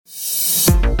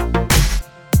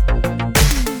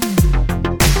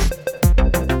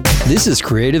This is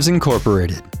Creatives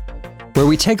Incorporated, where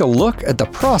we take a look at the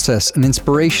process and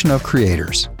inspiration of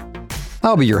creators.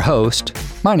 I'll be your host.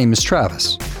 My name is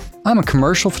Travis. I'm a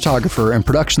commercial photographer and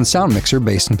production sound mixer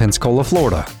based in Pensacola,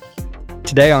 Florida.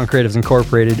 Today on Creatives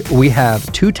Incorporated, we have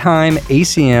two-time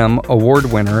ACM award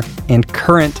winner and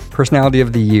current Personality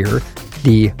of the Year,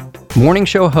 the morning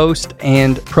show host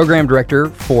and program director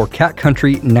for Cat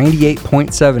Country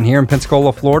 98.7 here in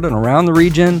Pensacola, Florida, and around the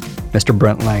region, Mr.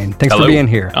 Brent Lane. Thanks for being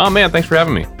here. Oh, man, thanks for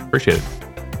having me. Appreciate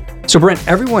it. So, Brent,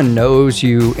 everyone knows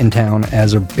you in town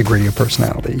as a big radio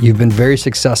personality. You've been very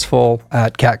successful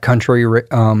at Cat Country.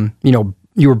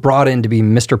 You were brought in to be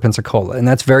Mr. Pensacola, and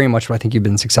that's very much what I think you've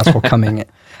been successful coming in.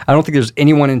 I don't think there's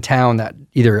anyone in town that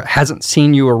either hasn't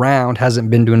seen you around, hasn't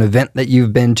been to an event that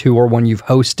you've been to or one you've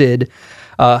hosted,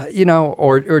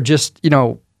 or just,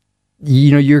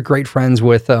 you're great friends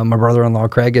with my brother-in-law,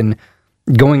 Craig, and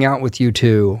going out with you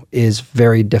two is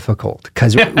very difficult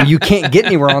because you can't get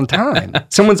anywhere on time.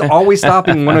 Someone's always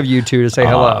stopping one of you two to say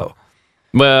hello.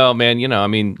 Well, man,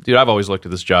 dude, I've always looked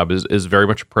at this job as very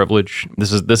much a privilege.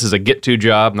 This is a get-to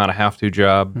job, not a have-to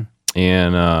job,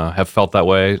 and have felt that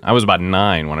way. I was about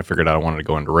 9 when I figured out I wanted to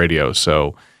go into radio,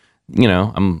 so,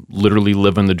 I'm literally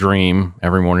living the dream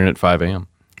every morning at 5 a.m.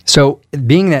 So,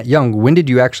 being that young, when did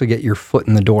you actually get your foot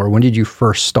in the door? When did you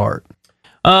first start?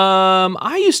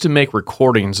 I used to make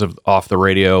recordings off the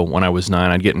radio when I was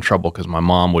 9. I'd get in trouble because my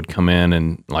mom would come in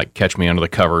and catch me under the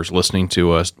covers listening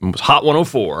to us. It was Hot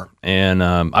 104, and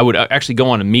I would actually go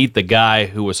on to meet the guy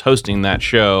who was hosting that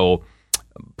show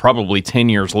probably 10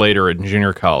 years later at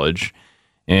junior college,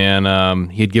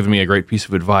 and he had given me a great piece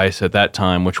of advice at that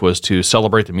time, which was to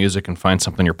celebrate the music and find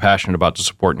something you're passionate about to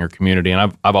support in your community,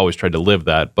 and I've always tried to live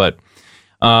that, but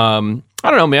I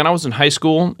don't know, man. I was in high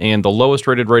school, and the lowest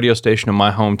rated radio station in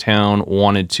my hometown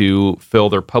wanted to fill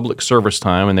their public service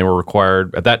time, and they were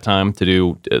required at that time to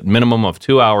do a minimum of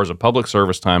 2 hours of public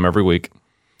service time every week.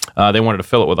 They wanted to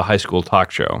fill it with a high school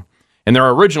talk show. And their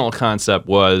original concept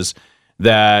was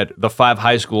that the 5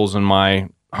 high schools in my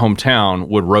hometown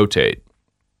would rotate.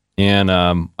 And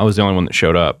I was the only one that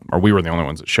showed up, or we were the only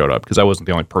ones that showed up, because I wasn't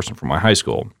the only person from my high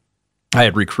school. I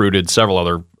had recruited several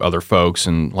other folks,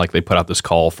 and they put out this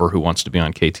call for who wants to be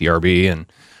on KTRB, and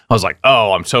I was like,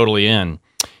 oh, I'm totally in.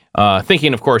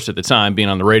 Thinking, of course, at the time, being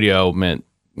on the radio meant,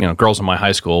 girls in my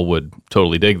high school would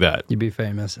totally dig that. You'd be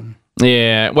famous.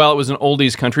 Yeah, well, it was an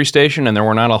oldies country station, and there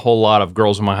were not a whole lot of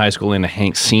girls in my high school into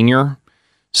Hank Sr.,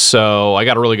 so I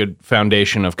got a really good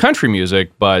foundation of country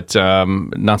music, but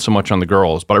not so much on the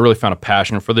girls. But I really found a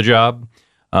passion for the job.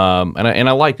 And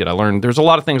I liked it. I learned there's a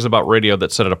lot of things about radio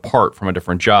that set it apart from a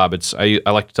different job. I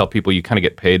like to tell people you kind of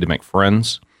get paid to make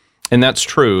friends, and that's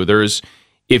true.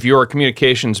 If you're a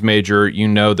communications major,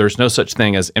 there's no such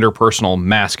thing as interpersonal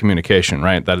mass communication,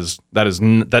 right?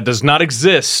 That does not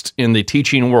exist in the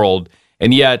teaching world.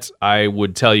 And yet, I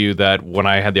would tell you that when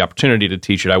I had the opportunity to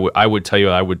teach it, I would tell you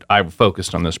I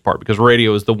focused on this part because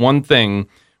radio is the one thing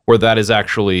where that is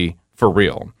actually for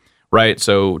real. Right?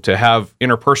 So to have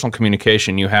interpersonal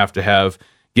communication, you have to have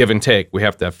give and take. We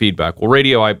have to have feedback. Well,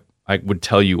 radio, I would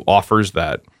tell you, offers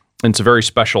that. And it's a very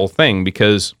special thing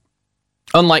because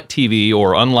unlike TV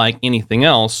or unlike anything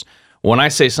else, when I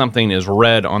say something is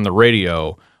read on the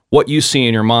radio, what you see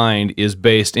in your mind is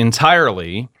based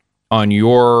entirely on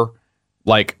your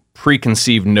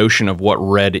preconceived notion of what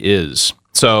read is.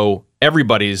 So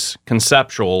everybody's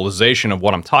conceptualization of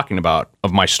what I'm talking about,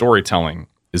 of my storytelling,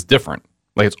 is different.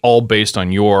 It's all based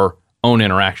on your own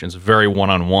interactions, very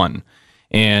one-on-one.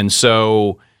 And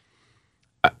so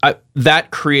that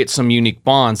creates some unique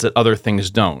bonds that other things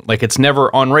don't. It's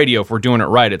never on radio, if we're doing it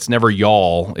right, it's never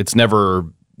y'all, it's never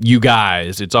you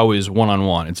guys, it's always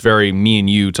one-on-one. It's very me and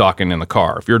you talking in the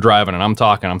car. If you're driving and I'm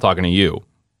talking to you.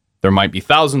 There might be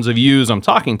thousands of yous I'm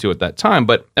talking to at that time,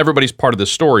 but everybody's part of the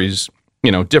story's,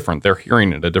 different. They're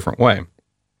hearing it a different way.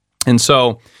 And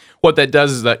so what that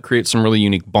does is that creates some really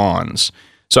unique bonds.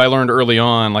 So I learned early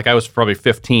on, I was probably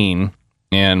 15,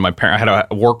 and I had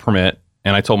a work permit,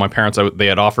 and I told my parents they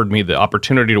had offered me the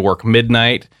opportunity to work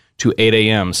midnight to 8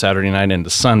 a.m. Saturday night into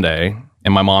Sunday,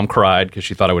 and my mom cried because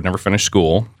she thought I would never finish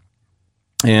school.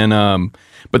 And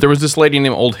but there was this lady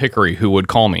named Old Hickory who would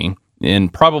call me,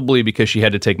 and probably because she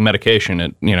had to take medication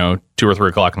at 2 or 3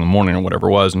 o'clock in the morning or whatever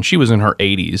it was, and she was in her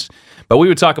 80s. But we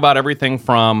would talk about everything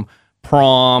from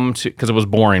prom to, because it was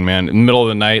boring, man, in the middle of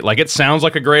the night. It sounds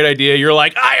like a great idea. You're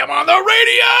like, I am on the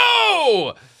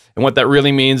radio! And what that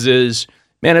really means is,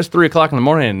 man, it's 3 o'clock in the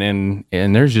morning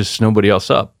and there's just nobody else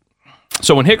up.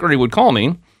 So when Hickory would call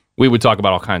me, we would talk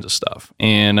about all kinds of stuff.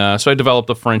 And so I developed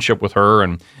a friendship with her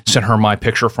and sent her my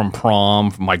picture from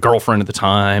prom from my girlfriend at the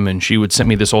time. And she would send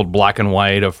me this old black and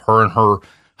white of her and her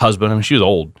husband. I mean, she was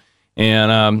old.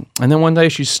 And then one day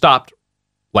she stopped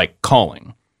like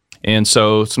calling. And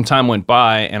so some time went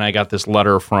by and I got this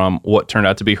letter from what turned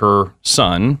out to be her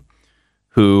son,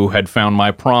 who had found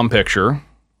my prom picture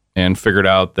and figured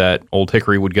out that old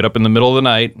Hickory would get up in the middle of the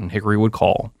night and Hickory would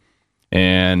call.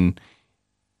 And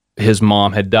his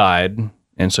mom had died.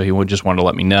 And so he would just wanted to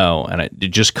let me know. And it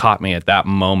just caught me at that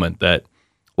moment that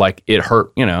like it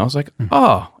hurt, you know. I was like,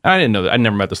 oh, I didn't know that. I'd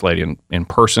never met this lady in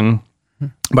person,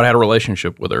 but I had a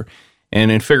relationship with her. And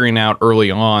in figuring out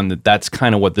early on that that's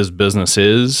kind of what this business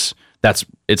is,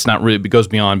 it's not really, it goes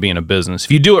beyond being a business.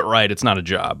 If you do it right, it's not a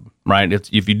job, right?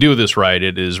 If you do this right,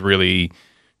 it is really,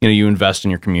 you know, you invest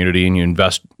in your community and you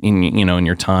invest in, you know, in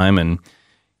your time. And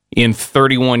in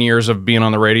 31 years of being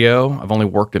on the radio, I've only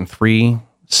worked in 3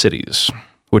 cities,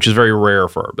 which is very rare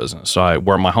for our business. So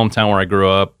where my hometown where I grew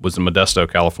up was in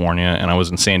Modesto, California, and I was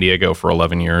in San Diego for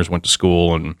 11 years, went to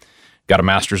school and got a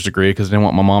master's degree because I didn't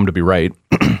want my mom to be right.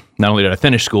 Not only did I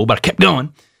finish school, but I kept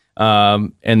going.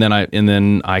 And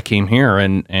then I came here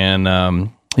and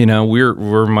you know,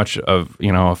 we're much of,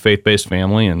 you know, a faith-based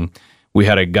family, and we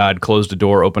had a God closed a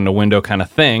door, opened a window kind of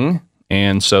thing.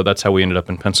 And so that's how we ended up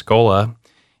in Pensacola.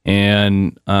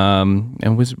 And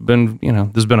it's been, you know,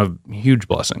 this has been a huge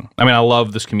blessing. I mean, I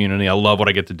love this community. I love what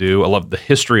I get to do. I love the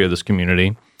history of this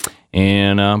community,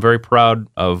 and I'm very proud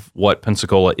of what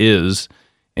Pensacola is.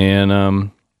 And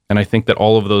I think that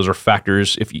all of those are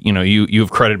factors. If you know, you've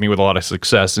credited me with a lot of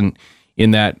success, and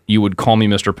in that you would call me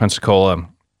Mr. Pensacola.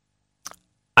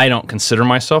 I don't consider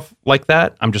myself like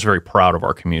that. I'm just very proud of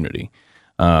our community.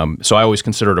 So I always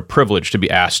consider it a privilege to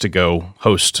be asked to go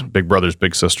host Big Brothers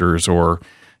Big Sisters or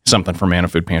something for Man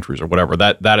of Food Pantries or whatever.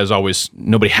 That is always,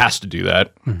 nobody has to do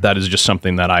that. That is just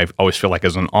something that I always feel like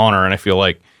is an honor, and I feel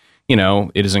like, you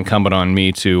know, it is incumbent on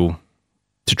me to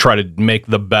try to make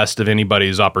the best of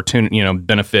anybody's opportunity, you know,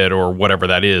 benefit or whatever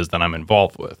that is that I'm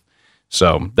involved with.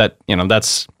 So that, you know,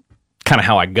 that's kind of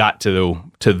how I got to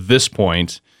this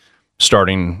point,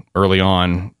 starting early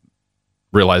on,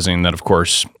 realizing that, of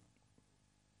course,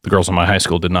 the girls in my high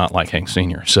school did not like Hank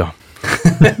Sr., so...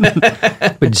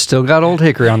 But you still got old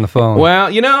Hickory on the phone. Well,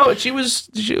 you know, she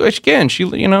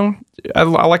you know,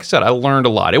 like I said, I learned a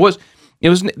lot.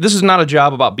 This is not a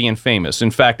job about being famous.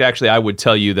 In fact, actually, I would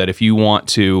tell you that if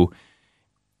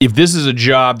this is a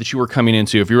job that you were coming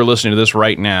into, if you were listening to this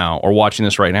right now or watching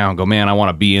this right now and go, man, I want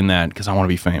to be in that because I want to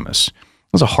be famous.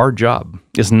 It's a hard job.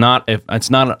 It's not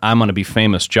an I'm going to be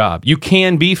famous job. You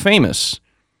can be famous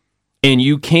and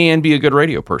you can be a good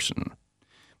radio person.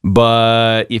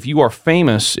 But if you are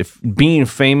famous, if being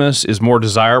famous is more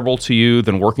desirable to you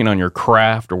than working on your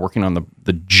craft or working on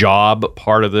the job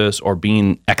part of this, or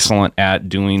being excellent at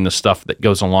doing the stuff that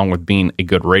goes along with being a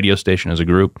good radio station as a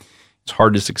group, it's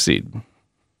hard to succeed.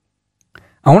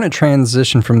 I want to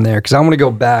transition from there because I want to go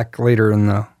back later in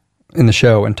the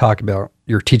show and talk about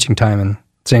your teaching time in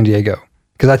San Diego.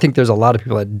 Because I think there's a lot of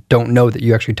people that don't know that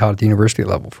you actually taught at the university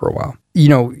level for a while. You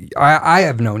know, I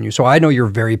have known you, so I know you're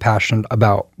very passionate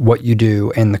about what you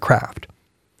do and the craft.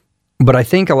 But I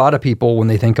think a lot of people, when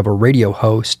they think of a radio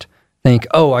host, think,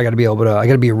 oh, I got to be a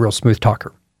real smooth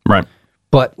talker. Right.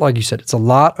 But like you said, it's a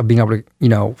lot of being able to, you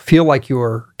know, feel like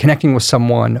you're connecting with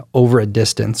someone over a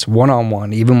distance,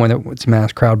 one-on-one, even when it's a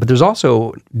mass crowd. But there's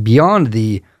also, beyond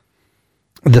the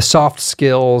soft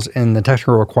skills and the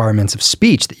technical requirements of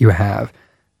speech that you have,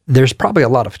 there's probably a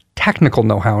lot of technical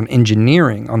know-how and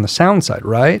engineering on the sound side,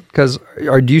 right? Because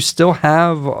do you still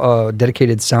have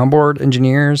dedicated soundboard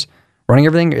engineers running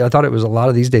everything? I thought it was a lot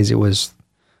of these days it was,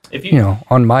 you know,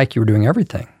 on mic, you were doing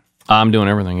everything. I'm doing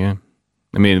everything, yeah.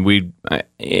 I mean,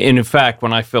 in fact,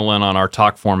 when I fill in on our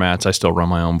talk formats, I still run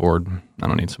my own board. I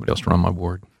don't need somebody else to run my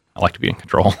board. I like to be in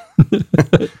control.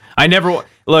 I never,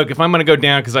 look, if I'm going to go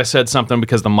down because I said something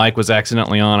because the mic was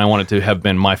accidentally on, I want it to have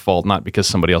been my fault, not because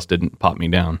somebody else didn't pop me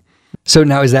down. So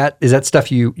now is that stuff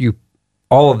you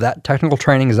all of that technical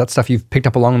training, is that stuff you've picked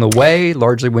up along the way,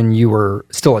 largely when you were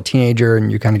still a teenager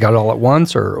and you kind of got it all at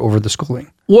once, or over the schooling?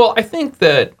 Well, I think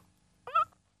that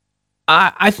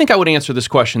I think I would answer this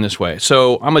question this way.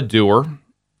 So I'm a doer.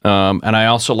 And I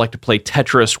also like to play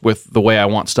Tetris with the way I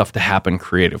want stuff to happen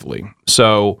creatively.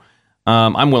 So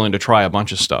I'm willing to try a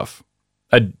bunch of stuff,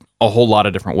 a whole lot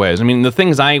of different ways. I mean, the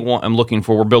things I'm looking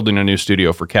for, we're building a new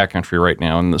studio for Cat Country right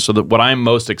now. And so that what I'm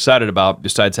most excited about,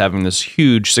 besides having this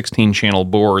huge 16-channel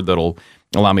board that'll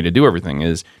allow me to do everything,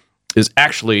 is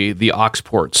actually the aux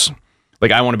ports.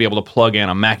 Like, I want to be able to plug in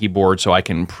a Mackie board so I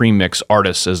can pre-mix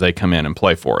artists as they come in and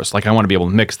play for us. Like, I want to be able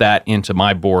to mix that into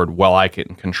my board while I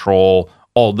can control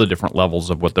all the different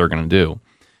levels of what they're going to do.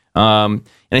 And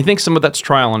I think some of that's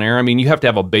trial and error. I mean, you have to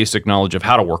have a basic knowledge of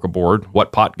how to work a board,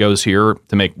 what pot goes here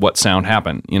to make what sound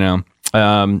happen,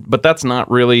 but that's not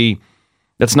really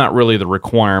the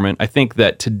requirement. I think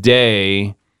that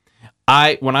today,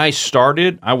 when I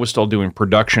started, I was still doing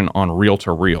production on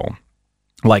reel-to-reel,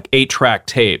 like 8-track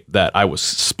tape that I was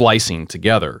splicing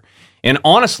together. And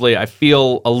honestly, I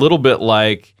feel a little bit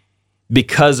like,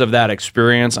 because of that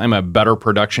experience, I'm a better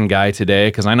production guy today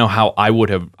because I know how I would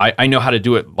have, I know how to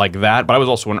do it like that, but I was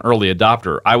also an early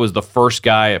adopter. I was the first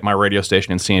guy at my radio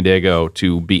station in San Diego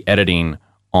to be editing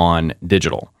on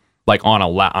digital, like on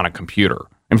a computer.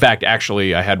 In fact,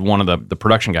 actually, I had one of the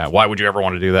production guy, why would you ever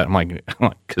want to do that? I'm like,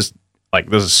 because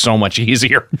this is so much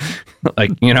easier.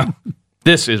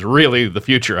 This is really the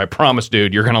future. I promise,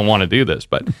 dude, you're going to want to do this.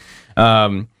 But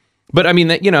I mean,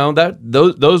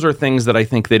 those are things that I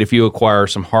think that if you acquire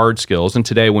some hard skills, and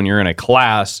today when you're in a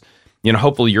class,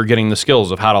 hopefully you're getting the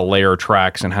skills of how to layer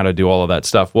tracks and how to do all of that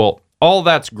stuff. Well, all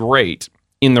that's great.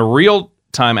 In the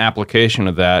real-time application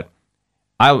of that,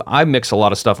 I mix a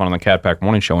lot of stuff on the Cat Pack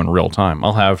Morning Show in real time.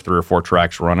 I'll have 3 or 4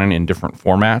 tracks running in different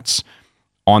formats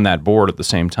on that board at the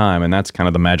same time, and that's kind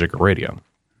of the magic of radio.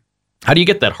 How do you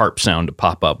get that harp sound to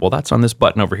pop up? Well, that's on this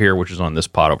button over here, which is on this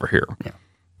pot over here. Yeah.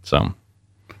 So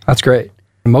that's great.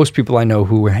 Most people I know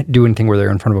who do anything where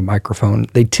they're in front of a microphone,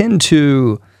 they tend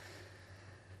to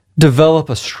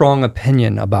develop a strong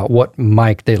opinion about what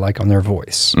mic they like on their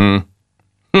voice.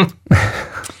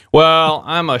 Well,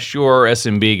 I'm a Shure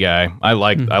SMB guy. I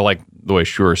like the way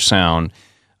Shure sound.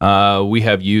 We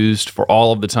have used, for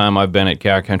all of the time I've been at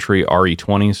Cat Country,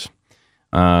 RE20s.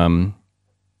 I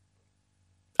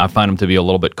find them to be a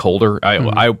little bit colder.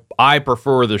 I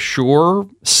prefer the Shure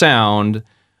sound,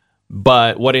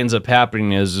 but what ends up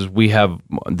happening is we have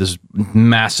this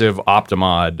massive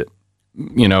Optimod,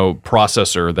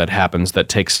 processor that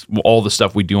takes all the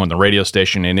stuff we do on the radio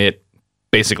station and it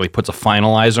basically puts a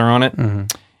finalizer on it. Mm-hmm.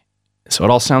 So it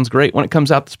all sounds great when it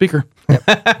comes out the speaker. Yep.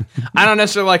 I don't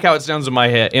necessarily like how it sounds in my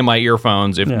head, in my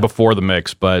earphones before the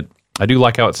mix, but I do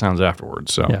like how it sounds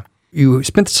afterwards. So you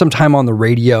spent some time on the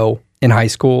radio in high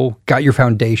school, got your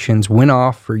foundations, went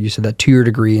off for, you said, that 2-year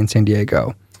degree in San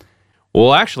Diego.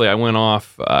 Well, actually, I went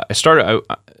off. I started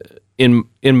in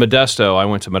Modesto. I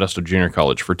went to Modesto Junior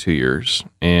College for 2 years,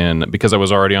 and because I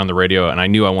was already on the radio and I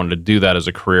knew I wanted to do that as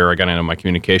a career, I got into my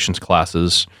communications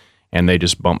classes. And they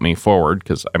just bumped me forward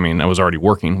because, I was already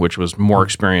working, which was more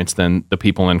experience than the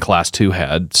people in Class 2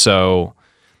 had. So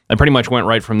I pretty much went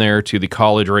right from there to the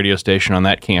college radio station on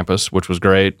that campus, which was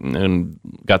great, and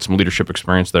got some leadership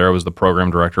experience there. I was the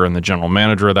program director and the general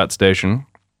manager of that station.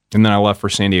 And then I left for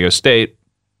San Diego State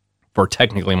for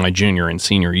technically my junior and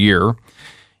senior year.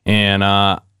 And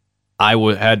I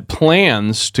had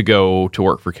plans to go to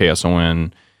work for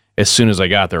KSON as soon as I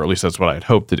got there. At least that's what I had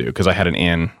hoped to do, because I had an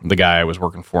in. The guy I was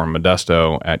working for in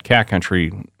Modesto at Cat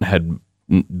Country had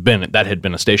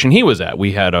been a station he was at.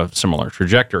 We had a similar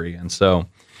trajectory, and so,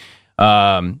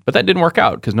 but that didn't work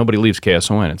out because nobody leaves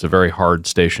KSON. It's a very hard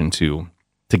station to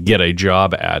get a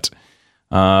job at.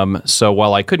 So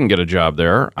while I couldn't get a job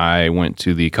there, I went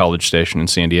to the college station in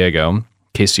San Diego,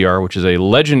 KCR, which is a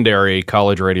legendary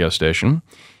college radio station,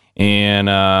 and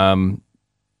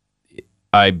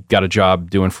I got a job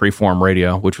doing freeform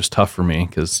radio, which was tough for me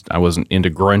because I wasn't into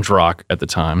grunge rock at the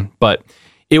time. But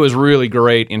it was really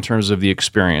great in terms of the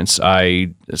experience.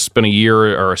 I spent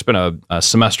a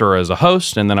semester as a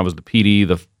host, and then I was the PD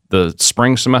the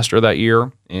spring semester that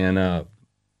year. And it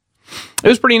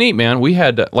was pretty neat, man. We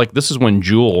had, this is when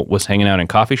Jewel was hanging out in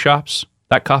coffee shops.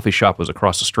 That coffee shop was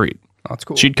across the street. Oh, that's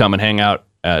cool. She'd come and hang out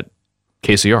at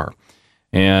KCR.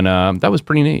 And that was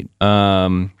pretty neat.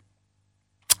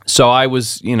 So I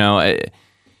was, and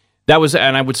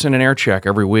I would send an air check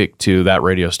every week to that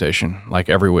radio station, like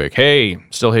every week. Hey,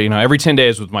 still here, every 10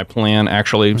 days was my plan,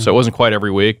 actually. Mm-hmm. So it wasn't quite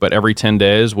every week, but every 10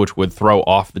 days, which would throw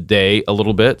off the day a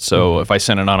little bit. So if I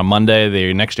sent it on a Monday,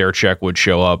 the next air check would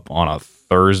show up on a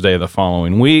Thursday the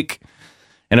following week.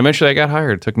 And eventually I got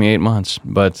hired. It took me 8 months.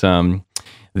 But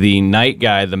the night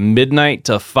guy, the midnight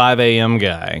to 5 a.m.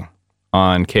 guy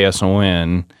on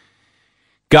KSON,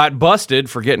 got busted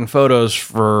for getting photos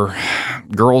for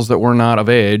girls that were not of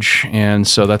age, and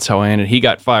so that's how I ended. He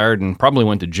got fired and probably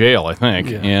went to jail, I think,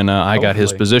 and I got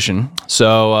his position.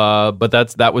 So, but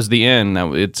that was the end.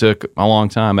 It took a long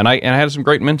time, and I had some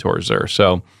great mentors there.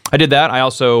 So I did that. I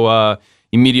also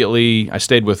immediately I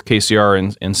stayed with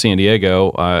KCR in San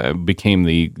Diego. I became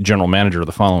the general manager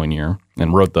the following year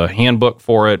and wrote the handbook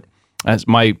for it.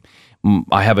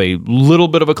 I have a little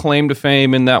bit of a claim to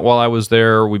fame in that while I was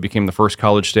there, we became the first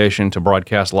college station to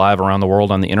broadcast live around the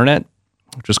world on the internet,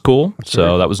 which is cool. That's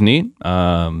great. That was neat.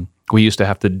 We used to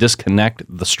have to disconnect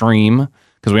the stream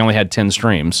because we only had 10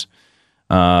 streams.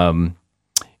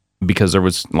 Because there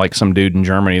was like some dude in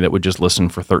Germany that would just listen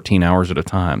for 13 hours at a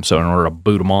time. So in order to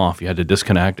boot them off, you had to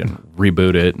disconnect and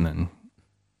reboot it and then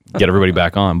get everybody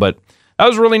back on. But that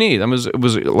was really neat. It was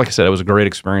like I said, it was a great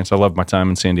experience. I loved my time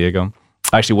in San Diego.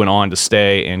 I actually went on to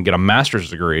stay and get a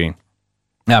master's degree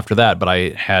after that, but I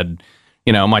had,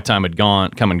 my time had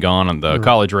come and gone on the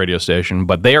college radio station,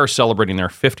 but they are celebrating their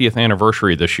 50th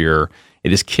anniversary this year.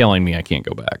 It is killing me. I can't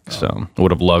go back. Oh. So I would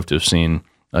have loved to have seen,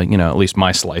 at least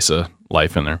my slice of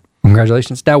life in there.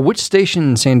 Congratulations. Now, which station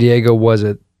in San Diego was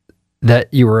it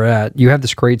that you were at? You have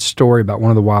this great story about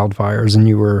one of the wildfires, and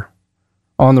you were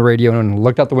on the radio and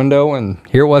looked out the window, and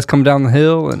here it was coming down the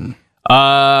hill. And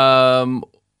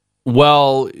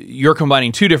well, you're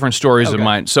combining two different stories of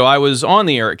mine. So I was on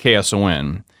the air at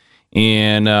KSON,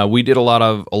 and we did a lot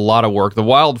of work. The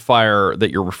wildfire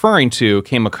that you're referring to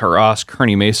came across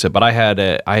Kearny Mesa, but I had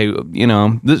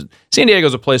San Diego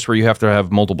is a place where you have to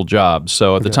have multiple jobs.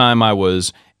 So at the time I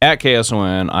was at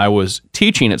KSON, I was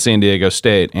teaching at San Diego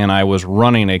State, and I was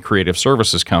running a creative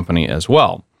services company as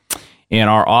well.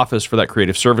 And our office for that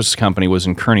creative services company was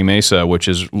in Kearny Mesa, which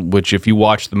if you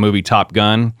watch the movie Top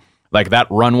Gun, like that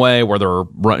runway where they're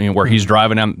running, where he's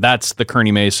driving down, that's the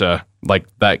Kearny Mesa. Like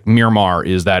that Miramar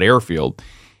is that airfield.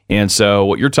 And so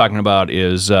what you're talking about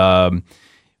is,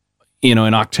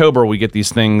 in October, we get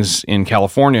these things in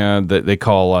California that they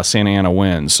call Santa Ana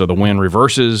winds. So the wind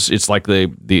reverses. It's like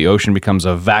the ocean becomes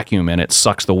a vacuum, and it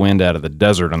sucks the wind out of the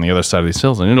desert on the other side of these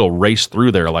hills, and it'll race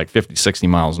through there like 50, 60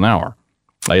 miles an hour.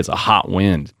 Like it's a hot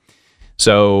wind.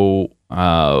 So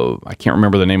I can't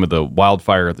remember the name of the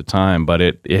wildfire at the time, but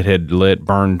it had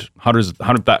burned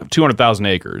 200,000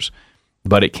 acres.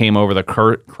 But it came over the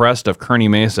crest of Kearny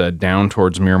Mesa down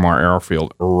towards Miramar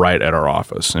Airfield right at our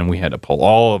office. And we had to pull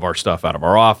all of our stuff out of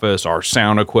our office, our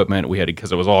sound equipment. We had to,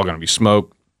 because it was all going to be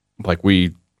smoke. Like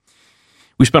we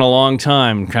spent a long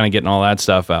time kind of getting all that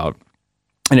stuff out.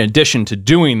 In addition to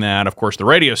doing that, of course, the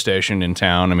radio station in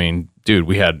town, I mean, dude,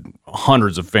 we had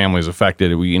hundreds of families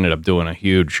affected. We ended up doing it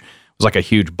was like a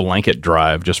huge blanket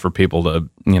drive just for people to,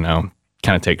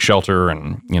 kind of take shelter.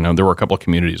 And, there were a couple of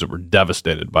communities that were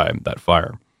devastated by that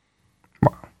fire.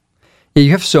 Wow. Yeah, you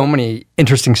have so many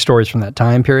interesting stories from that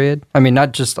time period. I mean,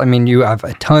 you have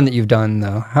a ton that you've done,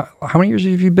 though. How many years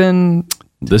have you been?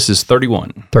 This is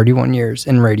 31. 31 years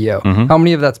in radio. Mm-hmm. How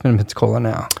many of that's been in Pensacola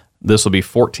now? This will be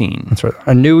 14. That's right.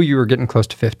 I knew you were getting close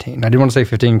to 15. I didn't want to say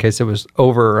 15 in case it was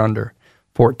over or under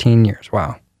 14 years.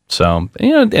 Wow. So,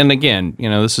 and again,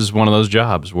 this is one of those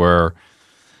jobs where,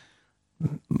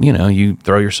 you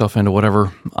throw yourself into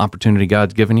whatever opportunity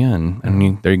God's given you,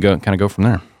 and there you go, kind of go from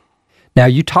there. Now,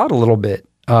 you taught a little bit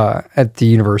at the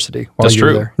university while you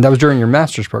were there. That was during your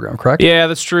master's program, correct? Yeah,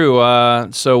 that's true.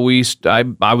 So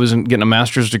I was getting a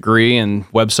master's degree, and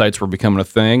websites were becoming a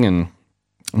thing, and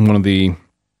one of the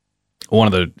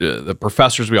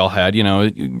professors we all had,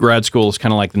 grad school is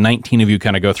kind of like the 19 of you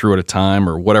kind of go through at a time,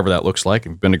 or whatever that looks like.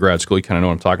 If you've been to grad school, you kind of know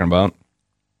what I'm talking about.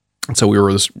 And so we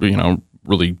were this,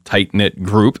 really tight-knit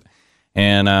group.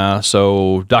 And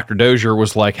so Dr. Dozier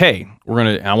was like, hey,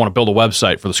 I want to build a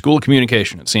website for the School of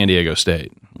Communication at San Diego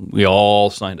State. We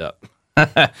all signed up.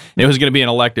 It was going to be an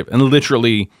elective. And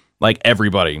literally, like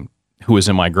everybody who was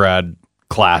in my grad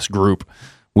class group,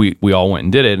 we all went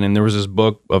and did it. And there was this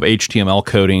book of HTML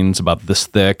codings about this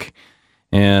thick.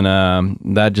 And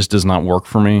that just does not work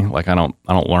for me. Like I don't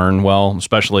learn well,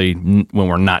 especially when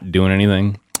we're not doing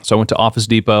anything. So I went to Office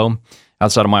Depot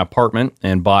outside of my apartment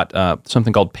and bought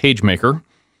something called PageMaker,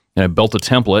 and I built a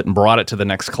template and brought it to the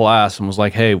next class and was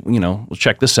like, hey, let's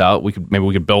check this out. Maybe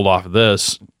we could build off of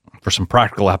this for some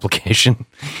practical application.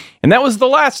 And that was the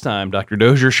last time Dr.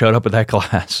 Dozier showed up at that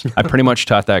class. I pretty much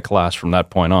taught that class from that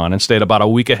point on and stayed about a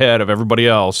week ahead of everybody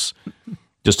else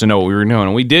just to know what we were doing.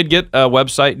 And we did get a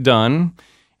website done,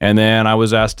 and then I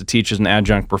was asked to teach as an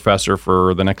adjunct professor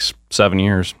for the next 7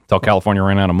 years until California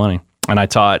ran out of money. And I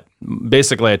taught,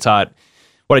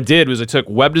 what I did was I took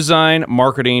web design,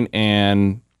 marketing,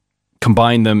 and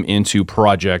combined them into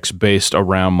projects based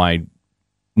around my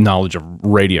knowledge of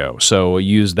radio. So I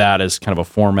used that as kind of a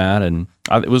format, and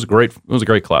it was a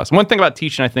great class. And one thing about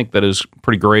teaching I think that is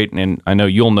pretty great, and I know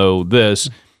you'll know this,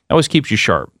 it always keeps you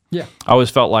sharp. Yeah. I always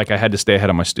felt like I had to stay ahead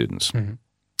of my students.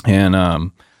 Mm-hmm.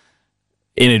 And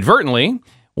inadvertently,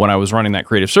 when I was running that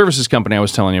creative services company I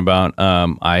was telling you about,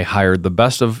 I hired the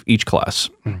best of each class.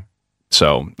 Mm-hmm.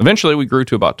 So eventually we grew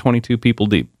to about 22 people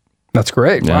deep. That's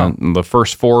great. Wow. The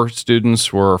first four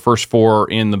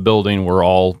in the building were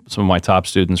all some of my top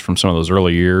students from some of those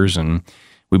early years, and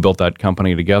we built that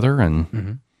company together.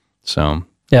 And so,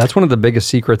 yeah, that's one of the biggest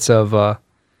secrets of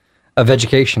of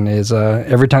education is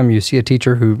every time you see a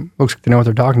teacher who looks like they know what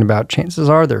they're talking about, chances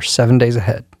are they're 7 days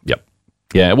ahead. Yep.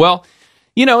 Yeah. Well,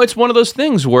 it's one of those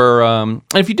things where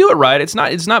if you do it right, it's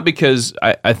not because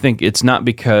I think it's not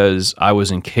because I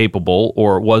was incapable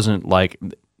or it wasn't like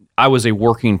I was a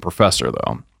working professor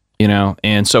though,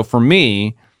 and so for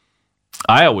me,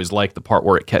 I always liked the part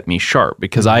where it kept me sharp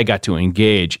because I got to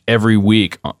engage every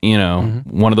week.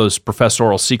 One of those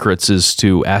professorial secrets is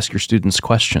to ask your students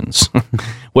questions,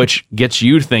 which gets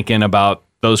you thinking about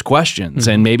those questions.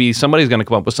 And maybe somebody's going to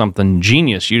come up with something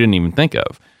genius you didn't even think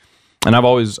of. And I've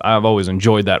always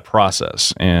enjoyed that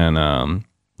process. And,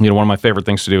 one of my favorite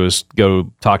things to do is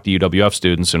go talk to UWF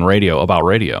students in radio about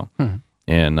radio.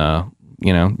 And,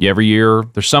 every year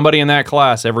there's somebody in that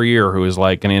class every year who is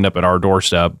like going to end up at our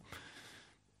doorstep,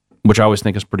 which I always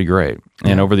think is pretty great.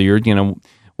 And over the years, one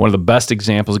of the best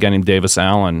examples, a guy named Davis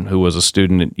Allen, who was a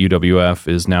student at UWF,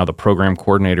 is now the program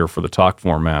coordinator for the talk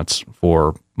formats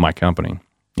for my company.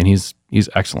 And he's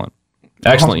excellent.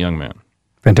 Excellent young man.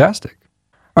 Fantastic.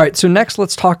 All right, so next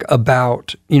let's talk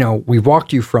about, we've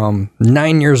walked you from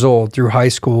 9 years old through high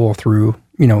school, through,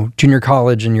 junior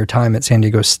college and your time at San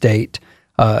Diego State.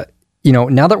 Now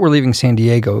that we're leaving San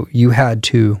Diego, you had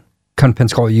to come to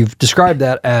Pensacola. You've described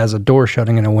that as a door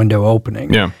shutting and a window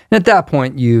opening. Yeah. And at that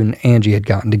point, you and Angie had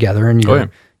gotten together, and you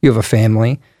have a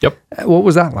family. Yep. What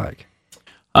was that like?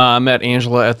 I met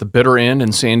Angela at the Bitter End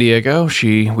in San Diego.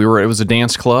 It was a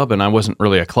dance club, and I wasn't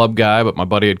really a club guy, but my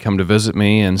buddy had come to visit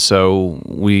me, and so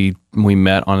we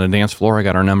met on the dance floor. I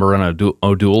got her number on a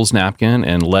O'Doul's napkin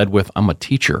and led with, "I'm a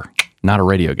teacher, not a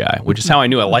radio guy," which is how I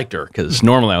knew I liked her, because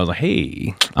normally I was like,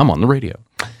 "Hey, I'm on the radio."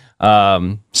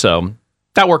 So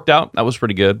that worked out. That was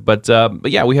pretty good. But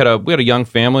yeah, we had a young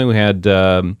family. We had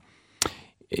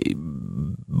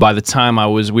by the time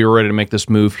we were ready to make this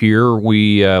move here,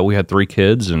 we had 3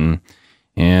 kids, and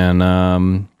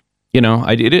it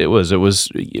was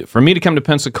for me to come to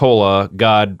Pensacola.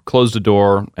 God closed a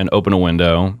door and opened a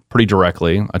window pretty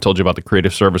directly. I told you about the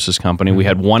creative services company. We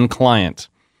had one client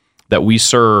that we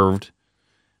served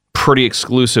pretty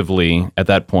exclusively at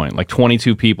that point, like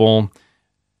 22 people,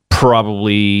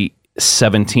 probably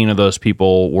 17 of those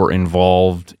people were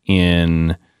involved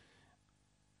in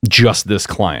just this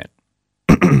client.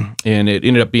 And it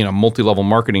ended up being a multi-level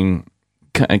marketing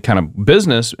kind of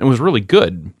business. It was really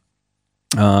good.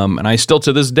 And I still,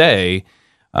 to this day,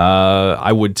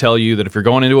 I would tell you that if you're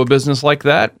going into a business like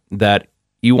that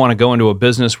you want to go into a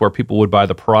business where people would buy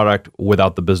the product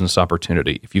without the business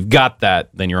opportunity. If you've got that,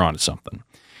 then you're onto something.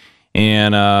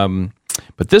 And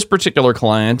but this particular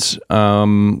client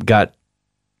got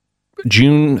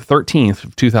June 13th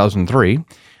of 2003,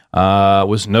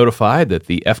 was notified that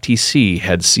the FTC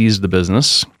had seized the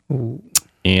business. Ooh.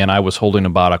 And I was holding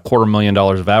about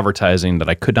 $250,000 of advertising that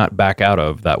I could not back out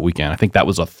of that weekend. I think that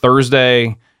was a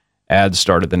Thursday. Ads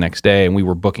started the next day, and we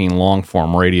were booking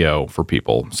long-form radio for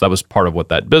people. So that was part of what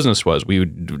that business was. We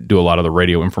would do a lot of the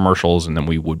radio infomercials, and then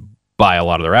we would buy a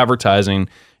lot of their advertising.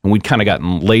 And we'd kind of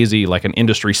gotten lazy. Like an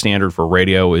industry standard for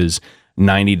radio is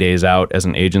 90 days out as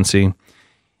an agency.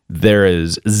 There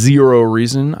is zero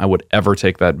reason I would ever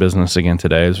take that business again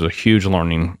today. This was a huge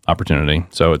learning opportunity.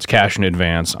 So it's cash in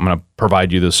advance. I'm going to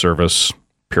provide you this service,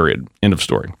 period. End of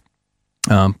story.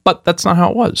 But that's not how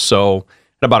it was. So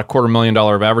at about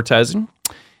 $250,000 of advertising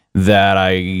that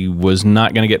I was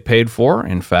not going to get paid for.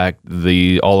 In fact,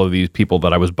 all of these people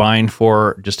that I was buying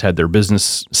for just had their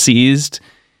business seized.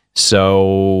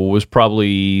 So it was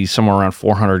probably somewhere around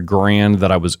 $400,000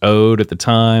 that I was owed at the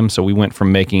time. So we went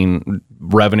from making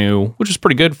revenue, which was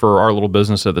pretty good for our little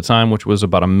business at the time, which was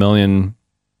about $1 million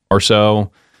or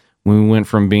so. We went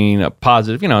from being a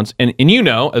positive, and as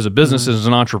a business, as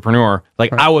an entrepreneur,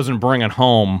 like I wasn't bringing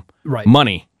home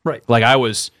money. Right. Like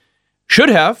should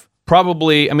have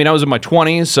probably, I was in my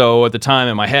 20s. So at the time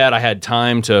in my head, I had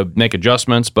time to make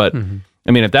adjustments. But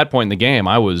at that point in the game,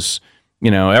 I was,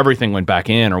 everything went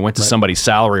back in or went to somebody's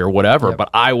salary or whatever,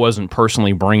 but I wasn't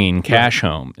personally bringing cash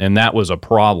home. And that was a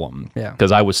problem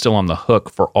because I was still on the hook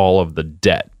for all of the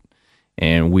debt.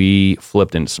 And we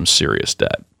flipped into some serious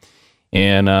debt.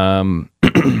 And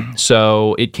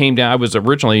so it came down, I was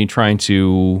originally trying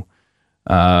to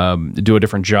do a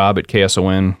different job at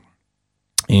KSON.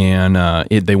 And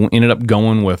they ended up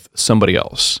going with somebody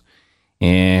else.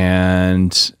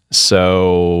 And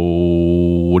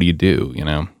so what do you do,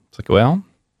 It's like, well,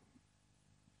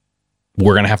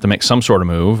 we're going to have to make some sort of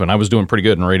move. And I was doing pretty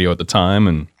good in radio at the time.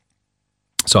 And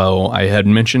so I had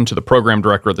mentioned to the program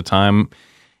director at the time,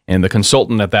 and the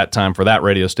consultant at that time for that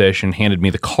radio station handed me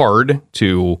the card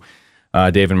to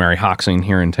Dave and Mary Hoxing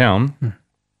here in town.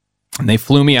 And they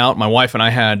flew me out. My wife and I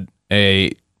had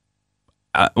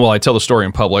well, I tell the story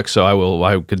in public, so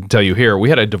I could tell you here. We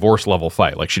had a divorce level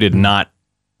fight. Like, she did not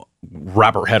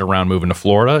wrap her head around moving to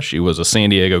Florida. She was a San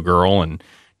Diego girl and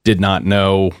did not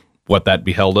know what that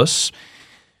beheld us.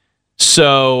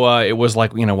 So it was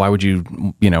like, why would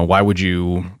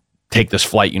you take this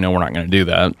flight? We're not going to do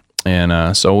that.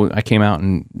 And so I came out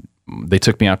and they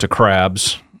took me out to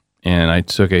Crabs, and I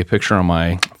took a picture on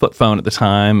my flip phone at the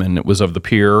time, and it was of the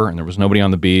pier, and there was nobody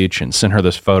on the beach, and sent her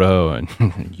this photo, and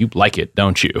you like it,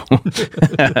 don't you?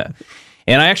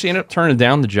 And I actually ended up turning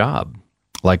down the job.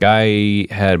 Like, I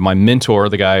had my mentor,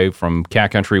 the guy from Cat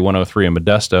Country 103 in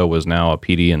Modesto, was now a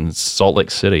PD in Salt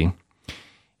Lake City.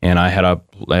 And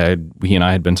he and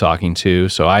I had been talking too.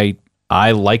 So I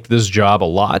liked this job a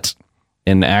lot.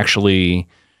 And actually,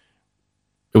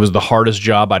 it was the hardest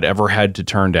job I'd ever had to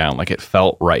turn down. Like, it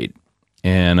felt right.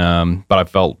 And, but I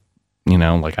felt,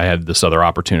 like I had this other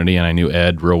opportunity, and I knew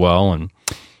Ed real well. And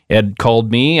Ed called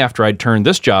me after I'd turned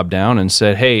this job down and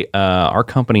said, hey, our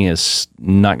company is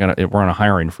not we're on a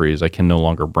hiring freeze. I can no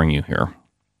longer bring you here.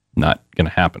 Not going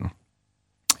to happen.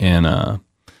 And,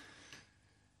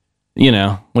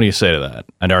 what do you say to that?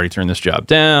 I'd already turned this job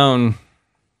down.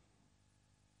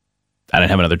 I didn't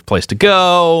have another place to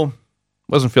go.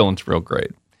 Wasn't feeling real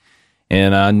great.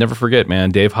 And I'll never forget, man,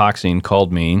 Dave Hoxine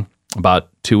called me about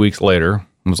 2 weeks later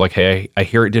and was like, hey, I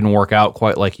hear it didn't work out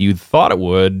quite like you thought it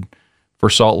would for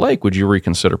Salt Lake. Would you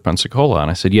reconsider Pensacola? And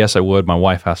I said, yes, I would. My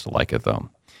wife has to like it, though.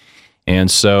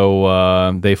 And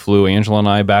so they flew Angela and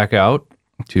I back out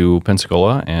to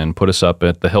Pensacola and put us up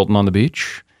at the Hilton on the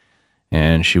beach.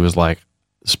 And she was like,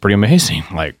 this is pretty amazing.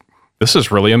 Like, this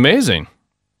is really amazing.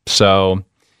 So,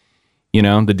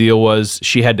 the deal was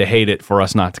she had to hate it for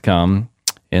us not to come.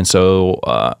 And so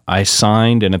I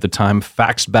signed and at the time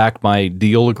faxed back my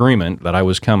deal agreement that I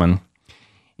was coming.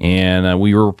 And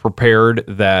we were prepared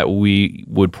that we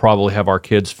would probably have our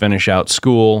kids finish out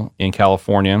school in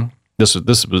California.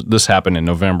 This happened in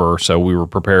November, so we were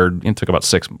prepared. It took about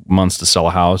 6 months to sell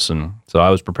a house, and so I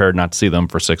was prepared not to see them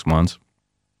for 6 months.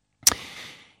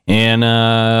 And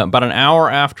about an hour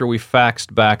after we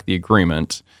faxed back the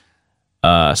agreement,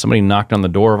 somebody knocked on the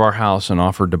door of our house and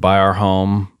offered to buy our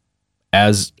home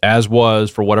as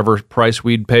was for whatever price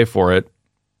we'd pay for it.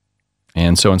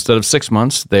 And so instead of 6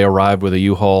 months, they arrived with a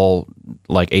U-Haul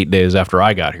like 8 days after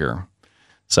I got here.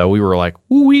 So we were like,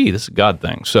 woo-wee, this is a God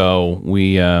thing. So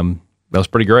that was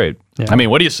pretty great. Yeah. I mean,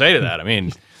 what do you say to that? I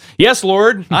mean, yes,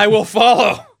 Lord, I will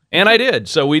follow. And I did.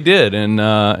 So we did. And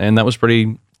that was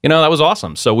pretty, that was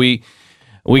awesome. So we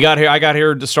got here. I got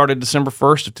here to start December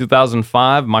 1st of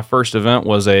 2005. My first event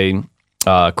was a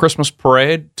Christmas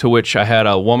parade, to which I had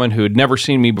a woman who had never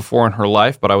seen me before in her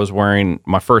life, but I was wearing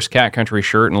my first Cat Country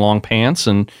shirt and long pants,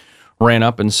 and ran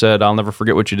up and said, I'll never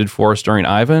forget what you did for us during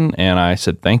Ivan. And I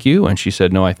said, thank you. And she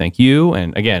said, no, I thank you.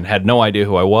 And again, had no idea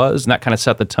who I was. And that kind of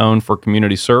set the tone for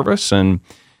community service. And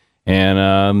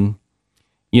that's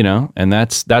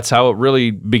how it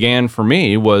really began for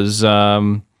me was,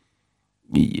 the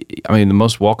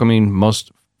most welcoming,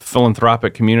 most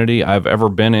philanthropic community I've ever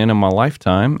been in my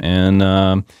lifetime.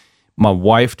 And my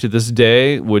wife to this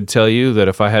day would tell you that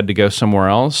if I had to go somewhere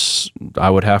else,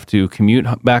 I would have to commute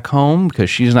back home because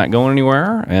she's not going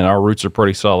anywhere. And our roots are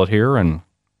pretty solid here. And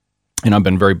I've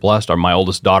been very blessed. My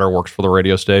oldest daughter works for the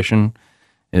radio station,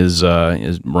 runs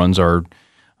our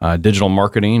digital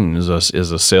marketing, and is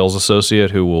a sales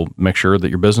associate who will make sure that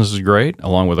your business is great,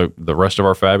 along with the rest of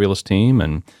our fabulous team.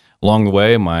 And along the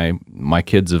way, my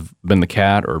kids have been the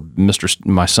Cat, or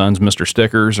my son's Mr.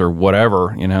 Stickers, or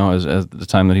whatever, as the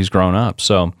time that he's grown up.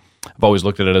 So I've always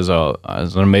looked at it as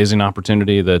an amazing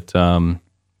opportunity that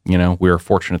we are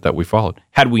fortunate that we followed.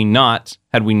 Had we not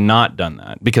done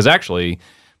that, because actually,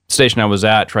 the station I was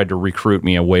at tried to recruit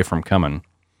me away from coming.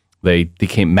 They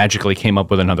magically came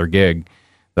up with another gig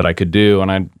that I could do,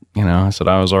 and I said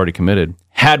I was already committed.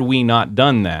 Had we not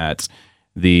done that,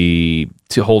 the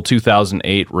whole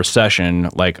 2008 recession,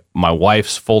 like my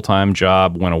wife's full-time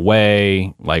job went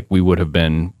away, like we would have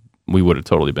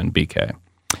totally been BK.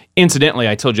 Incidentally,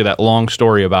 I told you that long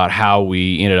story about how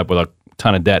we ended up with a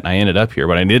ton of debt and I ended up here.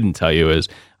 What I didn't tell you is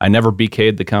I never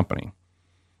BK'd the company.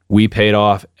 We paid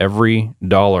off every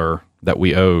dollar that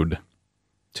we owed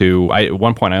to, at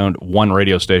one point I owned one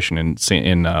radio station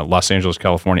in Los Angeles,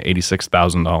 California,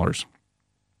 $86,000.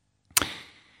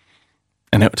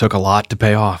 And it took a lot to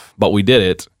pay off, but we did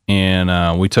it.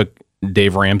 And we took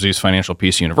Dave Ramsey's Financial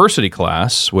Peace University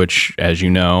class, which, as you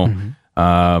know,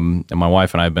 and my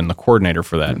wife and I have been the coordinator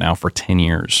for that now for 10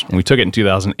 years. And we took it in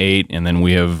 2008, and then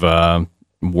we have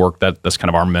worked that's kind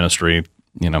of our ministry,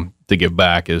 to give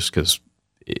back, is because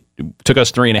it took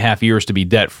us 3.5 years to be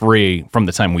debt-free from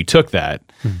the time we took that.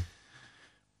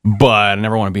 But I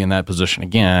never want to be in that position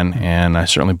again. And I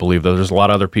certainly believe that there's a lot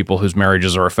of other people whose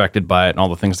marriages are affected by it and all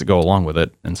the things that go along with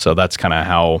it. And so that's kind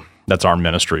of that's our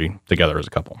ministry together as a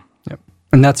couple. Yep.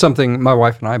 And that's something my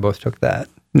wife and I both took that,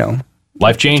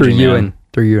 life-changing,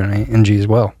 through you and Angie as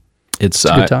well. It's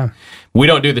a good time. We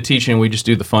don't do the teaching. We just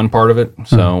do the fun part of it.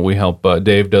 So we help.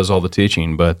 Dave does all the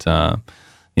teaching. But, I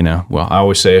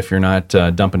always say if you're not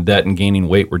dumping debt and gaining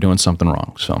weight, we're doing something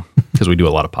wrong. So, because we do a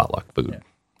lot of potluck food. Yeah.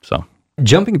 So,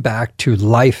 jumping back to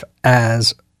life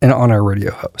as an on-air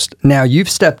radio host. Now, you've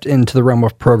stepped into the realm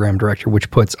of program director, which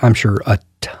puts, I'm sure, a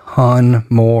ton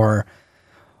more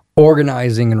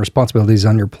organizing and responsibilities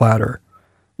on your platter.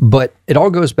 But it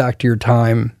all goes back to your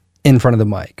time in front of the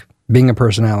mic, being a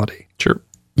personality. Sure.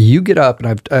 You get up,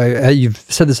 and you've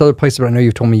said this other place, but I know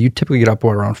you've told me you typically get up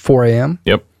around 4 a.m.?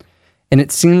 Yep. And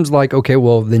it seems like, okay,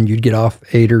 well, then you'd get off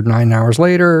 8 or 9 hours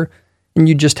later, and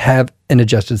you just have an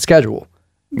adjusted schedule.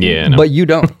 Yeah. No. But you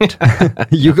don't.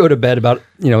 You go to bed about,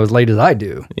 as late as I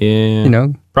do. Yeah.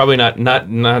 Probably not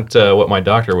what my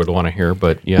doctor would want to hear,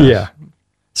 but yeah. Yeah.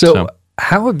 So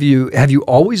how have you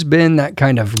always been that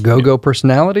kind of go-go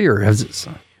personality, or has it...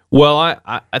 Well,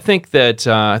 I think that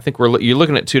you're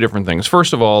looking at two different things.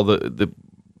 First of all,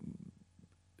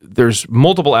 there's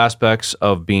multiple aspects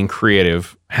of being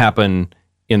creative happen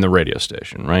in the radio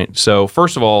station, right? So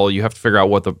first of all, you have to figure out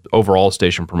what the overall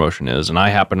station promotion is, and I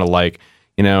happen to like,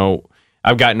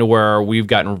 I've gotten to where we've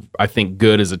gotten, I think,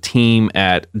 good as a team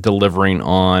at delivering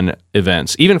on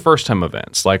events, even first-time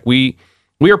events. Like we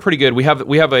are pretty good. We have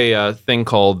a thing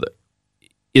called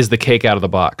 "Is the Cake Out of the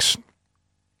Box?"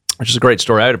 which is a great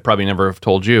story. I would probably never have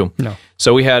told you. No.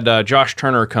 So we had Josh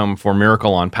Turner come for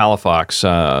Miracle on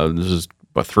Palafox. This is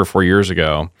about 3 or 4 years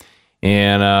ago.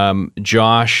 And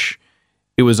Josh,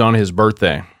 it was on his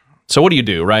birthday. So what do you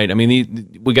do, right? I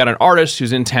mean, we got an artist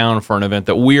who's in town for an event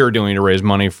that we are doing to raise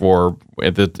money for.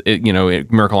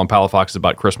 Miracle on Palafox is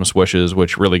about Christmas wishes,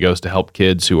 which really goes to help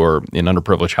kids who are in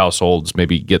underprivileged households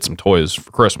maybe get some toys for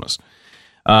Christmas.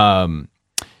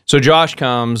 So Josh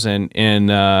comes, and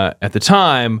at the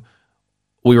time,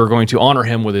 we were going to honor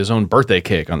him with his own birthday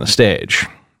cake on the stage.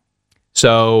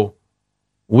 So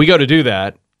we go to do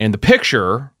that, and the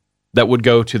picture that would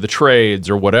go to the trades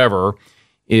or whatever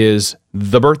is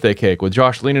the birthday cake with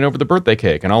Josh leaning over the birthday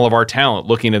cake and all of our talent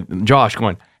looking at Josh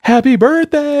going, "Happy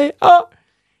birthday!" Oh.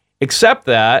 Except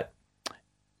that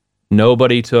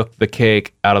nobody took the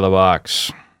cake out of the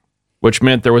box, which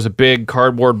meant there was a big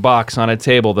cardboard box on a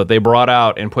table that they brought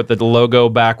out and put the logo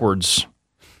backwards.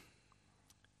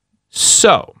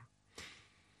 So,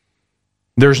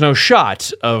 there's no shot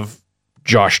of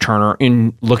Josh Turner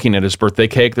in looking at his birthday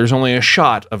cake. There's only a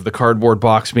shot of the cardboard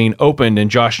box being opened and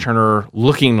Josh Turner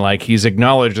looking like he's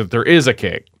acknowledged that there is a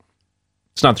cake.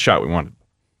 It's not the shot we wanted.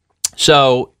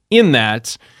 So, in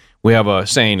that, we have a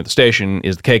saying at the station,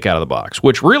 "Is the cake out of the box?"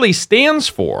 which really stands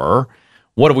for,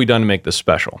 what have we done to make this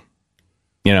special?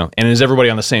 And is everybody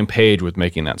on the same page with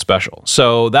making that special?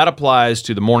 So that applies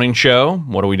to the morning show.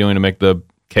 What are we doing to make the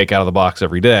cake out of the box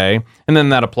every day? And then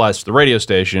that applies to the radio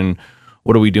station.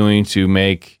 What are we doing to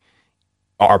make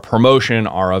our promotion,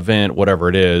 our event, whatever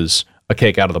it is, a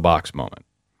cake out of the box moment?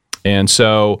 And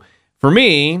so for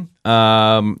me,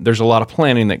 there's a lot of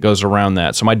planning that goes around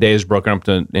that. So my day is broken up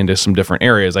into some different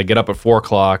areas. I get up at 4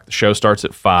 o'clock. The show starts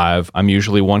at 5. I'm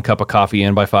usually 1 cup of coffee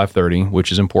in by 5:30,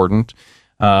 which is important.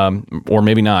 Or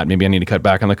maybe not. Maybe I need to cut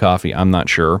back on the coffee. I'm not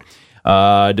sure.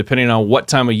 Depending on what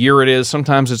time of year it is,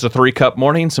 sometimes it's a 3-cup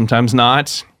morning, sometimes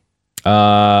not.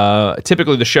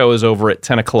 Typically, the show is over at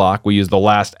 10 o'clock. We use the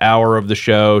last hour of the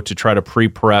show to try to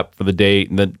pre-prep for the date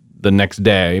and the next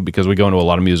day because we go into a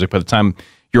lot of music. By the time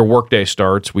your workday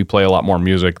starts, we play a lot more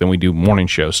music than we do morning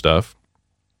show stuff.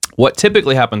 What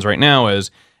typically happens right now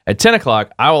is at 10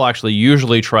 o'clock, I will actually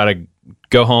usually try to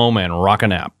go home and rock a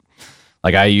nap.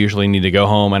 Like I usually need to go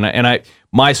home, and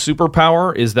my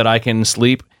superpower is that I can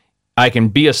sleep. I can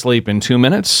be asleep in 2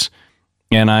 minutes,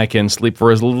 and I can sleep for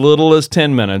as little as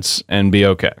 10 minutes and be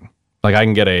okay. Like I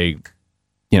can get a,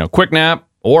 quick nap,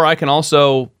 or I can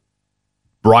also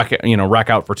rack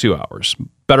out for 2 hours.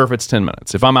 Better if it's 10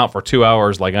 minutes. If I'm out for 2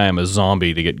 hours, like I am a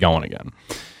zombie to get going again.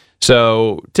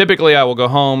 So typically I will go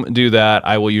home, do that.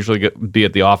 I will usually be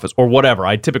at the office or whatever.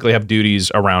 I typically have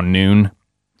duties around noon.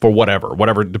 For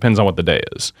whatever, depends on what the day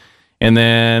is. And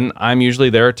then I'm usually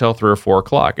there till 3 or 4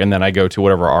 o'clock. And then I go to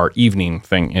whatever our evening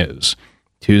thing is.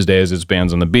 Tuesdays it's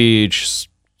bands on the beach.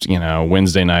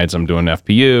 Wednesday nights I'm doing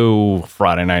FPU.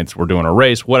 Friday nights we're doing a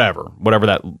race, whatever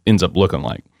that ends up looking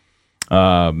like.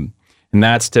 And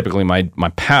that's typically my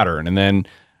pattern. And then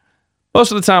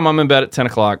most of the time I'm in bed at 10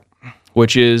 o'clock,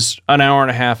 which is an hour and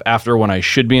a half after when I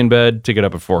should be in bed to get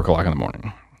up at 4 o'clock in the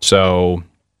morning. So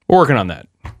We're working on that.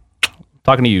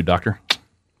 Talking to you, doctor.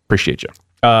 Appreciate you.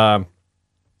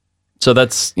 So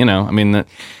that's,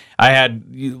 I had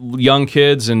young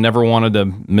kids and never wanted to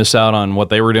miss out on what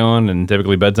they were doing, and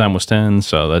typically bedtime was 10,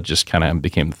 so that just kind of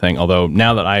became the thing. Although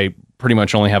now that I pretty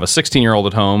much only have a 16-year-old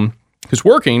at home who's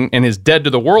working and is dead to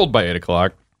the world by 8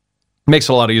 o'clock, it makes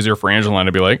it a lot easier for Angeline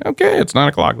to be like, okay, it's 9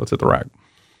 o'clock, let's hit the rack.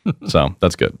 So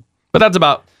that's good. But that's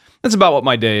about what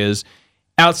my day is.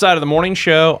 Outside of the morning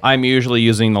show, I'm usually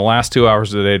using the last 2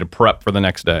 hours of the day to prep for the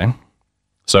next day.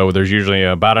 So there's usually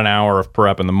about an hour of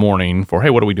prep in the morning for, hey,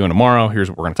 what are we doing tomorrow? Here's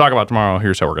what we're going to talk about tomorrow.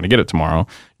 Here's how we're going to get it tomorrow.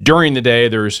 During the day,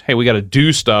 there's, hey, we got to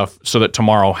do stuff so that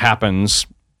tomorrow happens,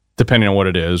 depending on what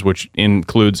it is, which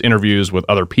includes interviews with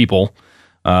other people.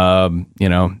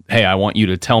 Hey, I want you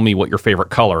to tell me what your favorite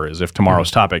color is if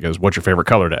tomorrow's topic is what's your favorite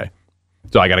color day.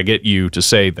 So I got to get you to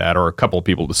say that, or a couple of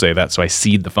people to say that, so I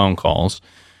seed the phone calls.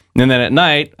 And then at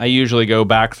night, I usually go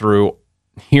back through,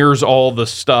 here's all the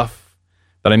stuff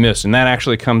that I missed. And that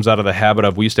actually comes out of the habit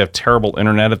of, we used to have terrible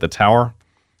internet at the tower,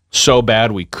 so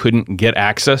bad we couldn't get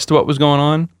access to what was going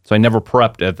on. So I never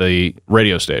prepped at the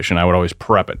radio station. I would always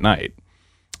prep at night.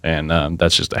 And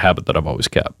that's just a habit that I've always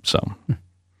kept. So,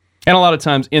 and a lot of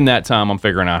times in that time, I'm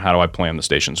figuring out how do I plan the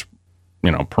station's,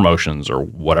 promotions or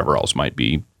whatever else might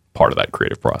be part of that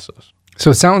creative process.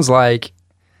 So it sounds like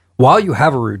while you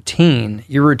have a routine,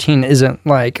 your routine isn't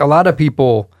like a lot of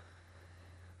people,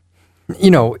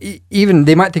 even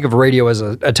they might think of radio as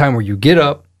a time where you get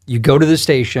up, you go to the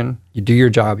station, you do your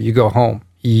job, you go home.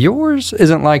 Yours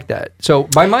isn't like that. So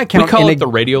by my count, we call it the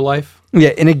radio life.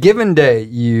 Yeah, in a given day,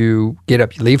 you get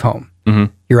up, you leave home.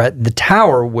 Mm-hmm. You're at the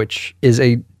tower, which is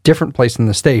a different place than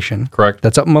the station. Correct.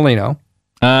 That's up in Molino.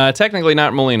 Technically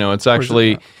not Molino. It's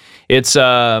actually,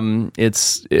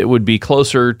 it would be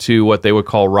closer to what they would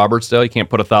call Robertsdale. You can't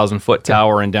put a 1,000-foot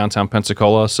tower in downtown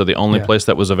Pensacola, so the only place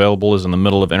that was available is in the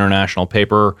middle of International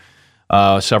Paper,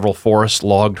 several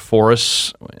logged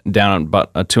forests, down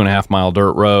about a 2.5-mile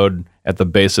dirt road. At the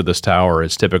base of this tower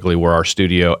is typically where our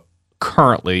studio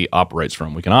currently operates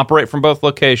from. We can operate from both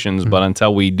locations, but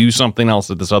until we do something else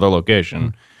at this other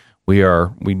location, we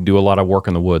do a lot of work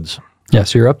in the woods. Yeah,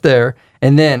 so you're up there,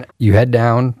 and then you head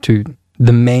down to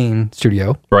the main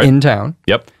studio in town.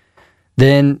 Yep.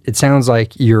 Then it sounds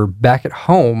like you're back at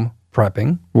home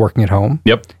prepping, working at home.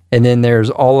 Yep. And then there's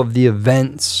all of the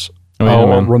events,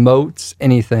 remotes,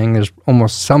 anything. There's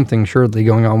almost something surely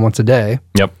going on once a day.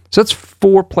 Yep. So that's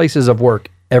 4 places of work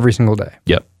every single day.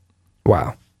 Yep.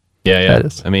 Wow. Yeah. That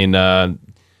is. I mean,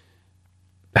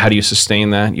 how do you sustain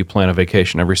that? You plan a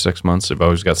vacation every 6 months. You've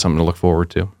always got something to look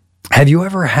forward to. Have you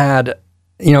ever had,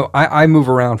 I move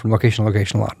around from location to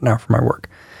location a lot now for my work.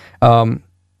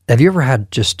 Have you ever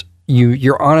had just,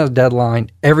 you're on a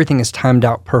deadline, everything is timed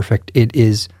out perfect, it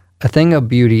is a thing of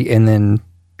beauty, and then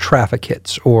traffic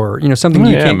hits or, something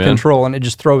you can't control, and it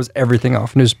just throws everything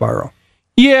off into a spiral?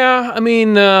 Yeah, I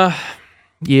mean,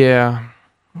 yeah,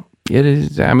 it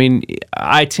is. I mean,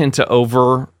 I tend to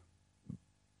over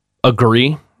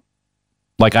agree.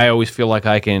 Like, I always feel like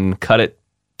I can cut it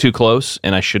too close,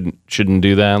 and I shouldn't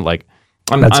do that. Like,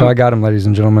 that's how I got him, ladies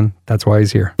and gentlemen. That's why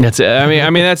he's here. That's it. I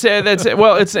mean, that's it. That's it.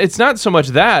 Well, it's not so much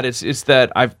that. It's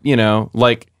that I've,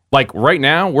 like right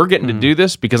now we're getting to do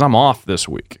this because I'm off this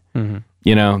week.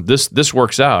 Mm-hmm. This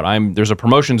works out. There's a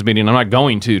promotions meeting I'm not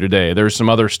going to today. There's some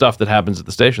other stuff that happens at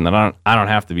the station that I don't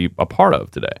have to be a part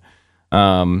of today.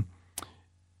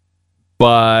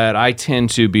 But I tend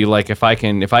to be like, if I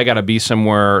got to be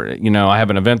somewhere, I have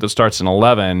an event that starts at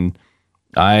 11,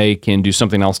 I can do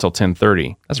something else till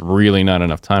 10:30. That's really not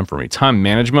enough time for me. Time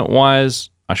management wise,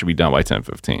 I should be done by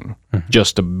 10:15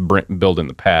 just to build in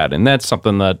the pad. And that's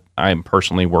something that I'm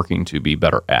personally working to be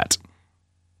better at.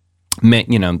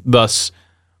 Thus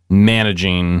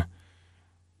managing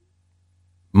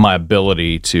my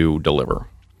ability to deliver.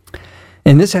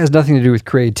 And this has nothing to do with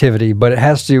creativity, but it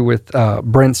has to do with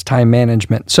Brent's time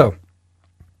management. So,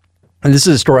 and this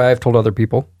is a story I've told other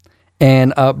people.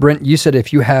 And Brent, you said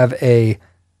if you have a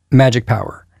magic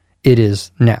power, it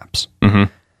is naps. Mm-hmm.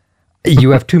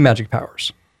 You have 2 magic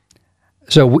powers.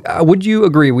 So would you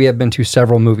agree we have been to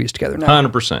several movies together now?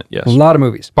 100%, yes. A lot of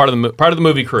movies. Part of the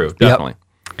movie crew, definitely.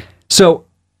 Yep. So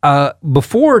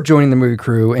before joining the movie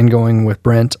crew and going with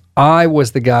Brent, I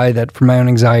was the guy that, for my own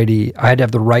anxiety, I had to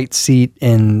have the right seat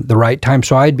in the right time.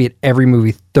 So I'd be at every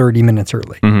movie 30 minutes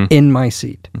early in my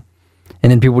seat.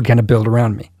 And then people would kind of build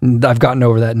around me. And I've gotten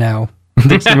over that now.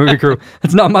 Thanks to the movie crew.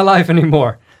 It's not my life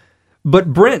anymore.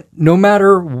 But Brent, no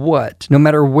matter what, no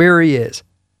matter where he is,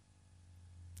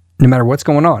 no matter what's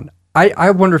going on, I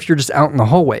wonder if you're just out in the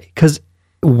hallway. Because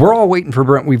we're all waiting for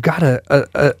Brent. We've got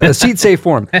a seat safe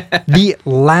for him. We're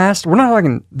not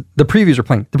talking, the previews are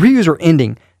playing. The previews are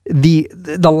ending.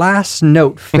 The last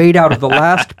note, fade out of the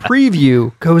last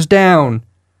preview goes down.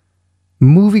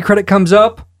 Movie credit comes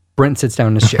up. Brent sits down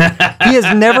in his chair. He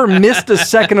has never missed a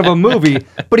second of a movie,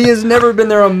 but he has never been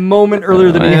there a moment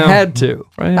earlier than he had to.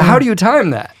 How do you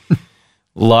time that?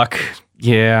 Luck.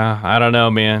 Yeah, I don't know,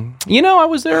 man. I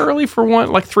was there early for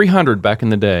one, like 300 back in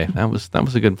the day. That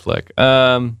was a good flick.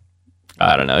 I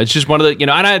don't know. It's just one of the,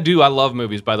 and I love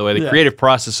movies, by the way. The creative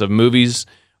process of movies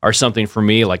are something for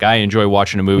me. Like, I enjoy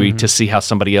watching a movie to see how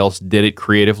somebody else did it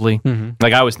creatively.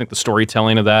 Like, I always think the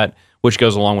storytelling of that, which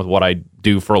goes along with what I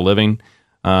do for a living.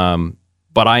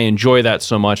 But I enjoy that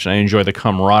so much, and I enjoy the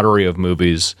camaraderie of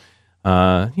movies.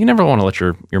 You never want to let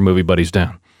your movie buddies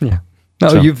down. Yeah. No,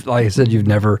 so, like I said, you've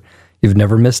never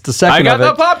missed a second of it. I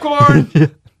got the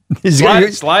popcorn.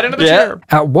 Slide into the chair.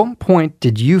 At one point,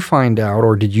 did you find out,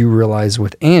 or did you realize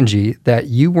with Angie that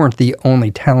you weren't the only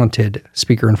talented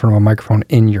speaker in front of a microphone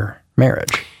in your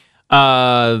marriage?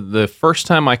 The first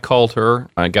time I called her,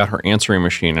 I got her answering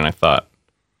machine, and I thought,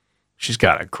 she's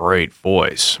got a great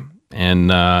voice.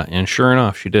 And sure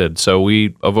enough, she did. So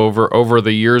over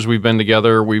the years we've been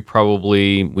together, we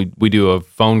do a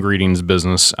phone greetings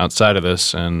business outside of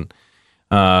this, and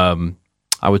I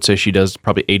would say she does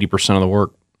probably 80% of the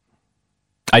work.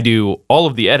 I do all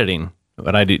of the editing,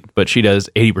 but she does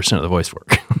 80% of the voice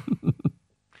work.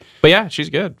 But yeah, she's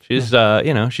good. She's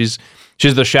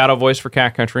she's the shadow voice for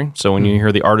Cat Country. So when you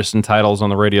hear the artist and titles on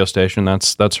the radio station,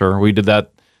 that's her. We did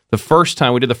that the first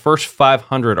time. We did the first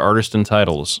 500 artist and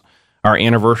titles, our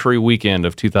anniversary weekend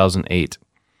of 2008.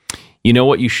 You know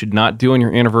what you should not do on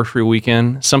your anniversary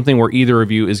weekend? Something where either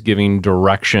of you is giving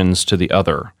directions to the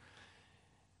other.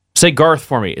 Say Garth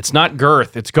for me. It's not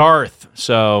Girth, it's Garth.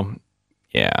 So,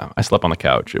 yeah, I slept on the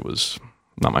couch. It was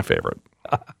not my favorite.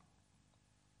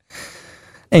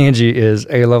 Angie is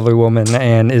a lovely woman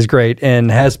and is great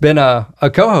and has been a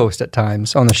co-host at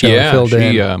times on the show.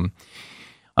 Yeah,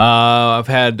 I've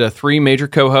had 3 major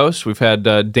co-hosts. We've had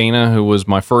Dana, who was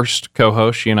my first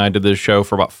co-host. She and I did this show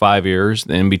for about 5 years.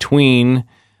 In between,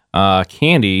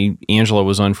 Candy, Angela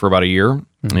was on for about a year.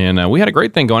 And we had a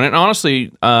great thing going. And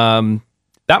honestly,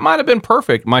 that might have been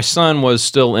perfect. My son was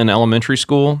still in elementary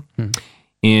school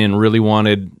and really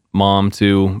wanted Mom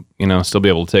to, still be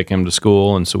able to take him to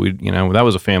school. And so that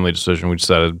was a family decision. We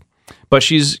decided, but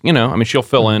she's, she'll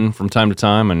fill in from time to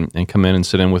time and come in and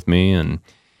sit in with me. And,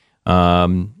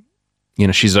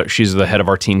 she's the head of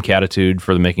our Team Catitude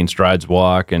for the Making Strides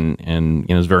Walk and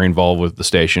is very involved with the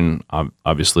station,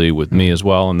 obviously with me as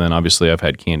well. And then obviously I've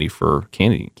had Candy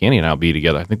and I'll be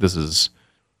together. I think this is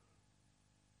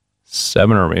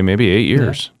 7 or maybe 8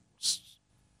 years.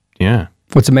 Yeah.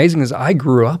 What's amazing is I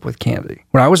grew up with Candy.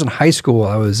 When I was in high school,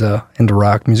 I was into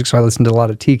rock music, so I listened to a lot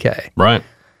of TK. Right.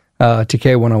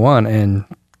 TK 101, and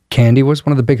Candy was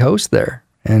one of the big hosts there.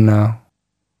 And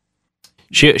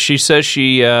she says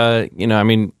she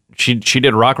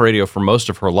did rock radio for most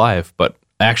of her life, but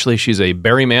actually she's a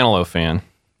Barry Manilow fan,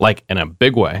 like in a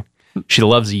big way. She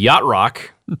loves yacht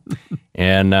rock.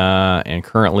 And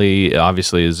currently,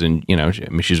 obviously, is in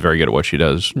she's very good at what she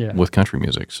does with country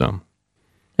music. So,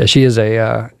 yeah, she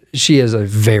is a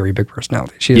very big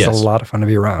personality. She is a lot of fun to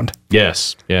be around.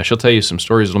 Yes, yeah, she'll tell you some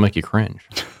stories that'll make you cringe.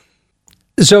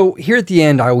 So here at the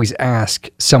end, I always ask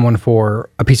someone for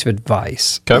a piece of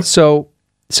advice. Okay. So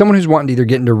someone who's wanting to either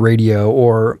get into radio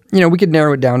or we could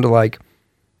narrow it down to like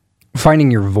finding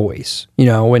your voice,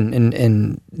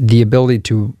 and the ability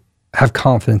to have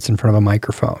confidence in front of a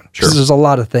microphone. Sure. There's a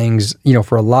lot of things,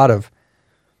 for a lot of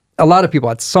people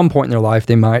at some point in their life,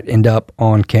 they might end up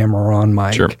on camera or on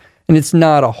mic. Sure. And it's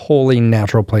not a wholly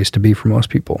natural place to be for most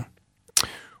people.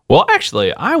 Well,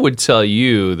 actually, I would tell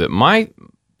you that my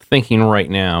thinking right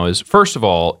now is, first of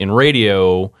all, in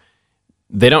radio,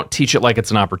 they don't teach it like it's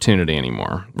an opportunity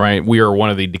anymore, right? We are one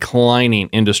of the declining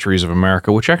industries of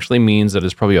America, which actually means that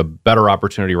it's probably a better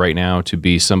opportunity right now to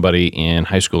be somebody in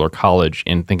high school or college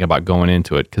and thinking about going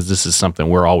into it, because this is something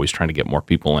we're always trying to get more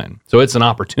people in. So it's an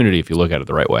opportunity if you look at it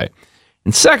the right way.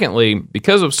 And secondly,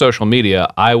 because of social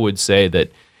media, I would say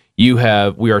that we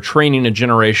are training a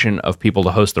generation of people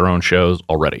to host their own shows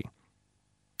already,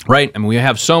 right? I mean, we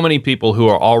have so many people who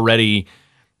are already,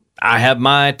 I have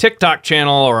my TikTok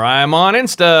channel, or I'm on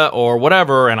Insta or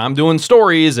whatever, and I'm doing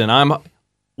stories, and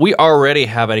we already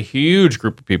have a huge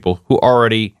group of people who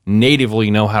already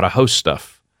natively know how to host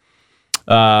stuff.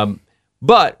 But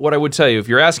what I would tell you, if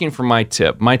you're asking for my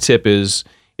tip is,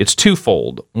 it's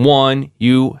twofold. One,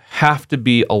 you have to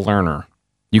be a learner.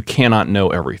 You cannot know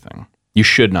everything. You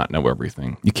should not know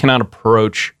everything. You cannot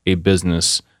approach a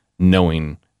business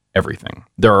knowing everything.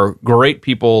 There are great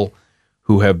people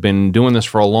who have been doing this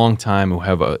for a long time, who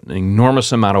have an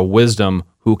enormous amount of wisdom,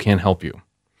 who can help you.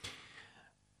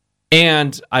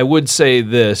 And I would say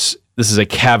this is a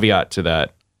caveat to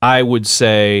that. I would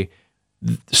say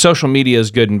social media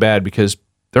is good and bad because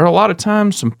there are a lot of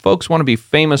times some folks want to be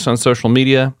famous on social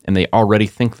media and they already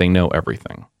think they know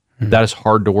everything. Mm-hmm. That is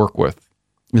hard to work with.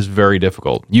 It's very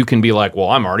difficult. You can be like, well,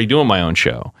 I'm already doing my own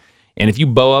show. And if you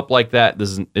bow up like that,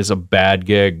 this is a bad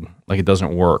gig. Like, it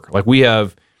doesn't work. Like, we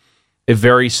have a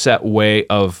very set way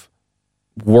of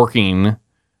working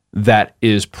that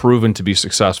is proven to be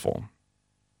successful.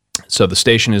 So the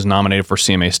station is nominated for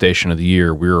CMA Station of the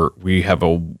Year. We have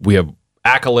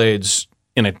accolades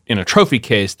in a trophy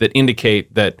case that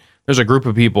indicate that there's a group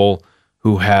of people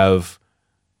who have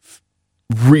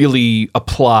really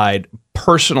applied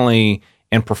personally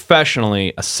and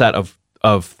professionally a set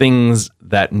of things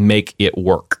that make it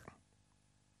work.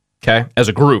 Okay? As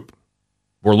a group.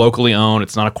 We're locally owned.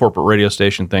 It's not a corporate radio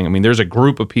station thing. I mean, there's a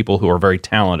group of people who are very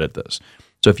talented at this.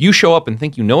 So if you show up and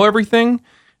think you know everything,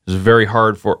 it's very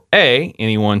hard for A,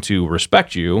 anyone to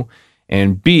respect you,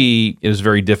 and B, it is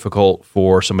very difficult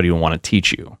for somebody to want to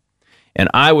teach you. And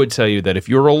I would tell you that if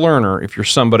you're a learner, if you're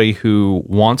somebody who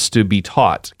wants to be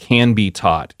taught, can be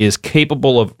taught, is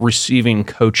capable of receiving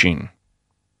coaching,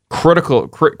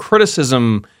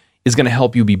 criticism is going to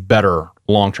help you be better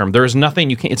long term. There is nothing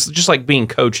you can. It's just like being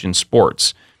coached in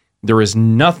sports. There is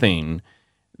nothing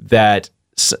that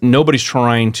nobody's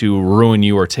trying to ruin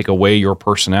you or take away your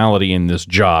personality in this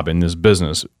job, in this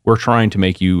business. We're trying to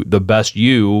make you the best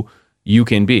you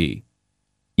can be.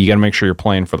 You got to make sure you're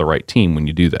playing for the right team when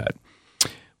you do that.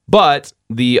 But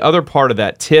the other part of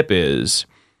that tip is,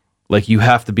 like, you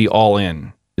have to be all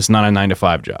in. It's not a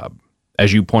 9-to-5 job,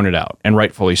 as you pointed out, and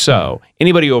rightfully so.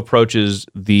 Anybody who approaches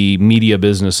the media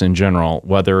business in general,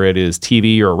 whether it is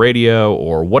TV or radio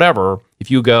or whatever, if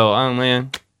you go, oh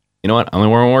man, you know what, I only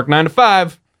want to work 9 to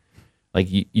 5, like,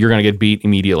 you're going to get beat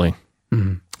immediately.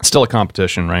 Mm-hmm. It's still a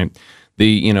competition, right?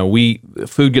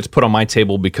 Food gets put on my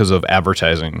table because of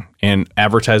advertising, and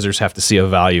advertisers have to see a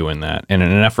value in that. And in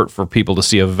an effort for people to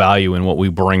see a value in what we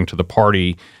bring to the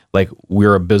party, like,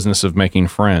 we're a business of making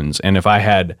friends. And if I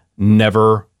had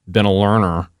never been a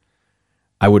learner,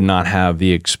 I would not have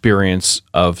the experience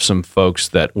of some folks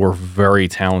that were very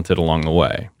talented along the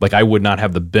way. Like, I would not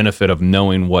have the benefit of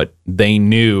knowing what they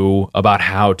knew about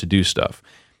how to do stuff.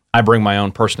 I bring my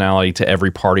own personality to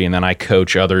every party, and then I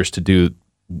coach others to do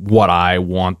what I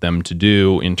want them to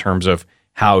do in terms of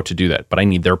how to do that. But I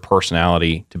need their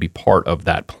personality to be part of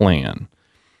that plan.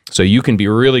 So you can be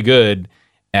really good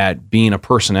at being a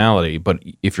personality, but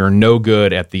if you're no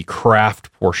good at the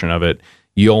craft portion of it,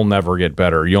 you'll never get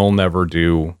better. You'll never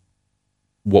do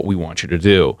what we want you to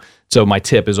do. So my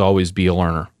tip is always be a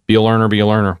learner. Be a learner, be a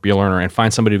learner, be a learner, and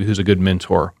find somebody who's a good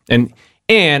mentor. And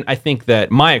I think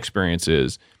that my experience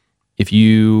is, if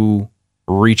you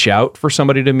reach out for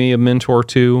somebody to be a mentor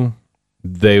to,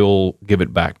 they'll give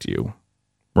it back to you,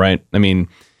 right? I mean,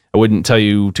 I wouldn't tell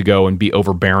you to go and be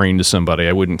overbearing to somebody.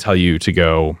 I wouldn't tell you to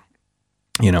go,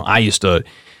 I used to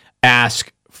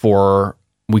ask for,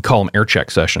 we call them air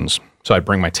check sessions. So I'd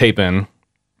bring my tape in,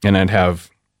 and I'd have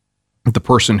the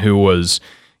person who was,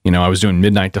 I was doing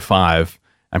midnight to 5.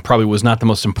 I probably was not the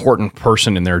most important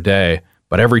person in their day,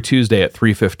 but every Tuesday at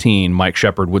 3:15, Mike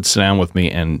Shepard would sit down with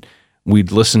me, and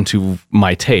we'd listen to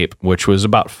my tape, which was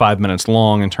about 5 minutes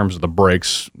long in terms of the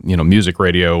breaks. Music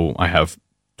radio, I have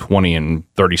 20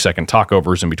 and 30-second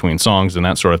talkovers in between songs and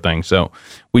that sort of thing. So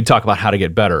we'd talk about how to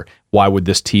get better. Why would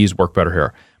this tease work better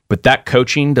here? But that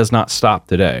coaching does not stop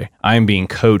today. I am being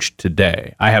coached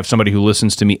today. I have somebody who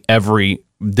listens to me every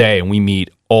day, and we meet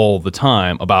all the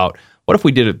time about, what if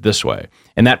we did it this way?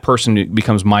 And that person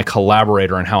becomes my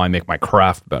collaborator in how I make my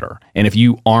craft better. And if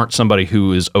you aren't somebody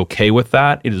who is okay with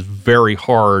that, it is very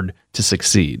hard to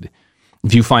succeed.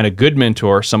 If you find a good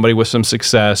mentor, somebody with some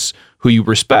success who you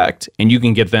respect, and you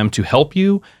can get them to help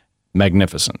you,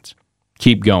 magnificent.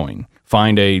 Keep going.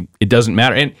 It doesn't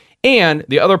matter. And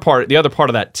the other part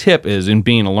of that tip is, in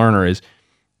being a learner, is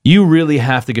you really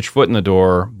have to get your foot in the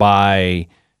door by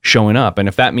showing up. And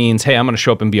if that means, hey, I'm going to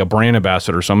show up and be a brand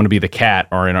ambassador, so I'm going to be the cat,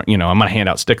 or I'm going to hand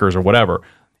out stickers or whatever,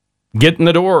 get in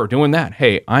the door doing that.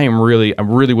 Hey, I really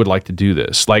would like to do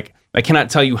this. Like, I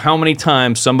cannot tell you how many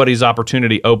times somebody's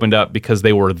opportunity opened up because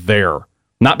they were there.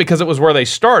 Not because it was where they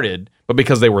started, but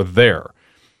because they were there.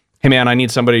 Hey man, I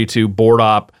need somebody to board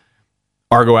op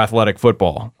Argo Athletic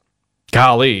football.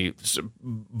 Golly,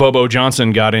 Bobo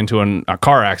Johnson got into a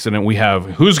car accident. We have,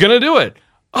 who's going to do it?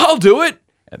 I'll do it.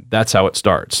 And that's how it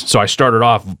starts. So I started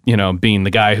off, being the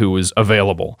guy who was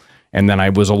available. And then I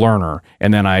was a learner.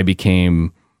 And then I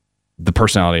became the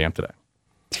personality I am today.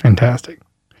 It's fantastic.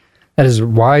 That is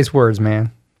wise words,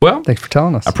 man. Well, Thanks for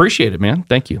telling us. I appreciate it, man.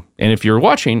 Thank you. And if you're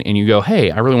watching and you go,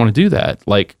 hey, I really want to do that,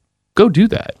 like, go do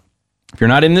that. If you're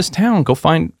not in this town, go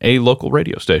find a local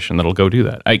radio station that'll go do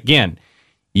that. Again,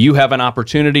 you have an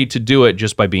opportunity to do it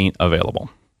just by being available.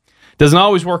 Doesn't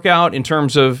always work out in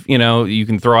terms of, you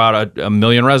can throw out a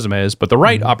million resumes, but the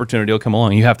right opportunity will come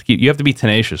along. You have to be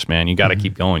tenacious, man. You got to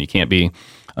keep going. You can't be,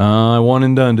 I one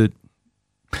and done it.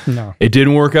 No. It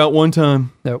didn't work out one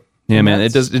time. Nope. Yeah, man, it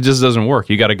just doesn't work.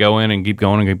 You got to go in and keep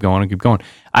going and keep going and keep going.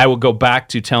 I will go back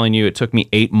to telling you it took me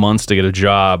 8 months to get a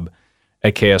job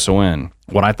at KSON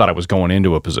when I thought I was going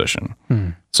into a position.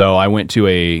 So I went to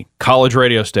a college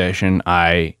radio station.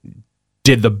 I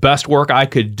did the best work I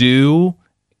could do,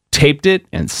 taped it,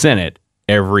 and sent it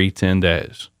every 10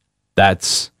 days.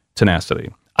 That's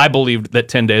tenacity. I believed that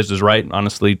 10 days is right.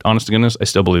 Honestly, honest to goodness, I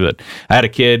still believe it. I had a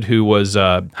kid who was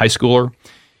a high schooler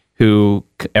who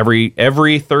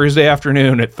every Thursday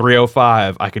afternoon at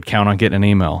 3:05, I could count on getting an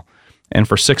email. And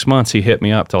for 6 months, he hit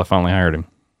me up till I finally hired him.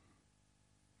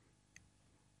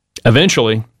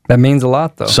 Eventually, That means a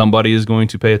lot, though. somebody is going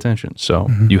to pay attention. So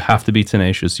you have to be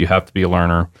tenacious. You have to be a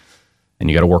learner. And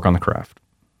you got to work on the craft.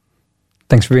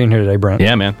 Thanks for being here today, Brent.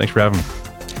 Yeah, man. Thanks for having me.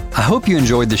 I hope you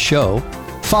enjoyed the show.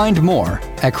 Find more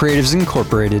at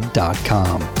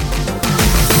creativesincorporated.com.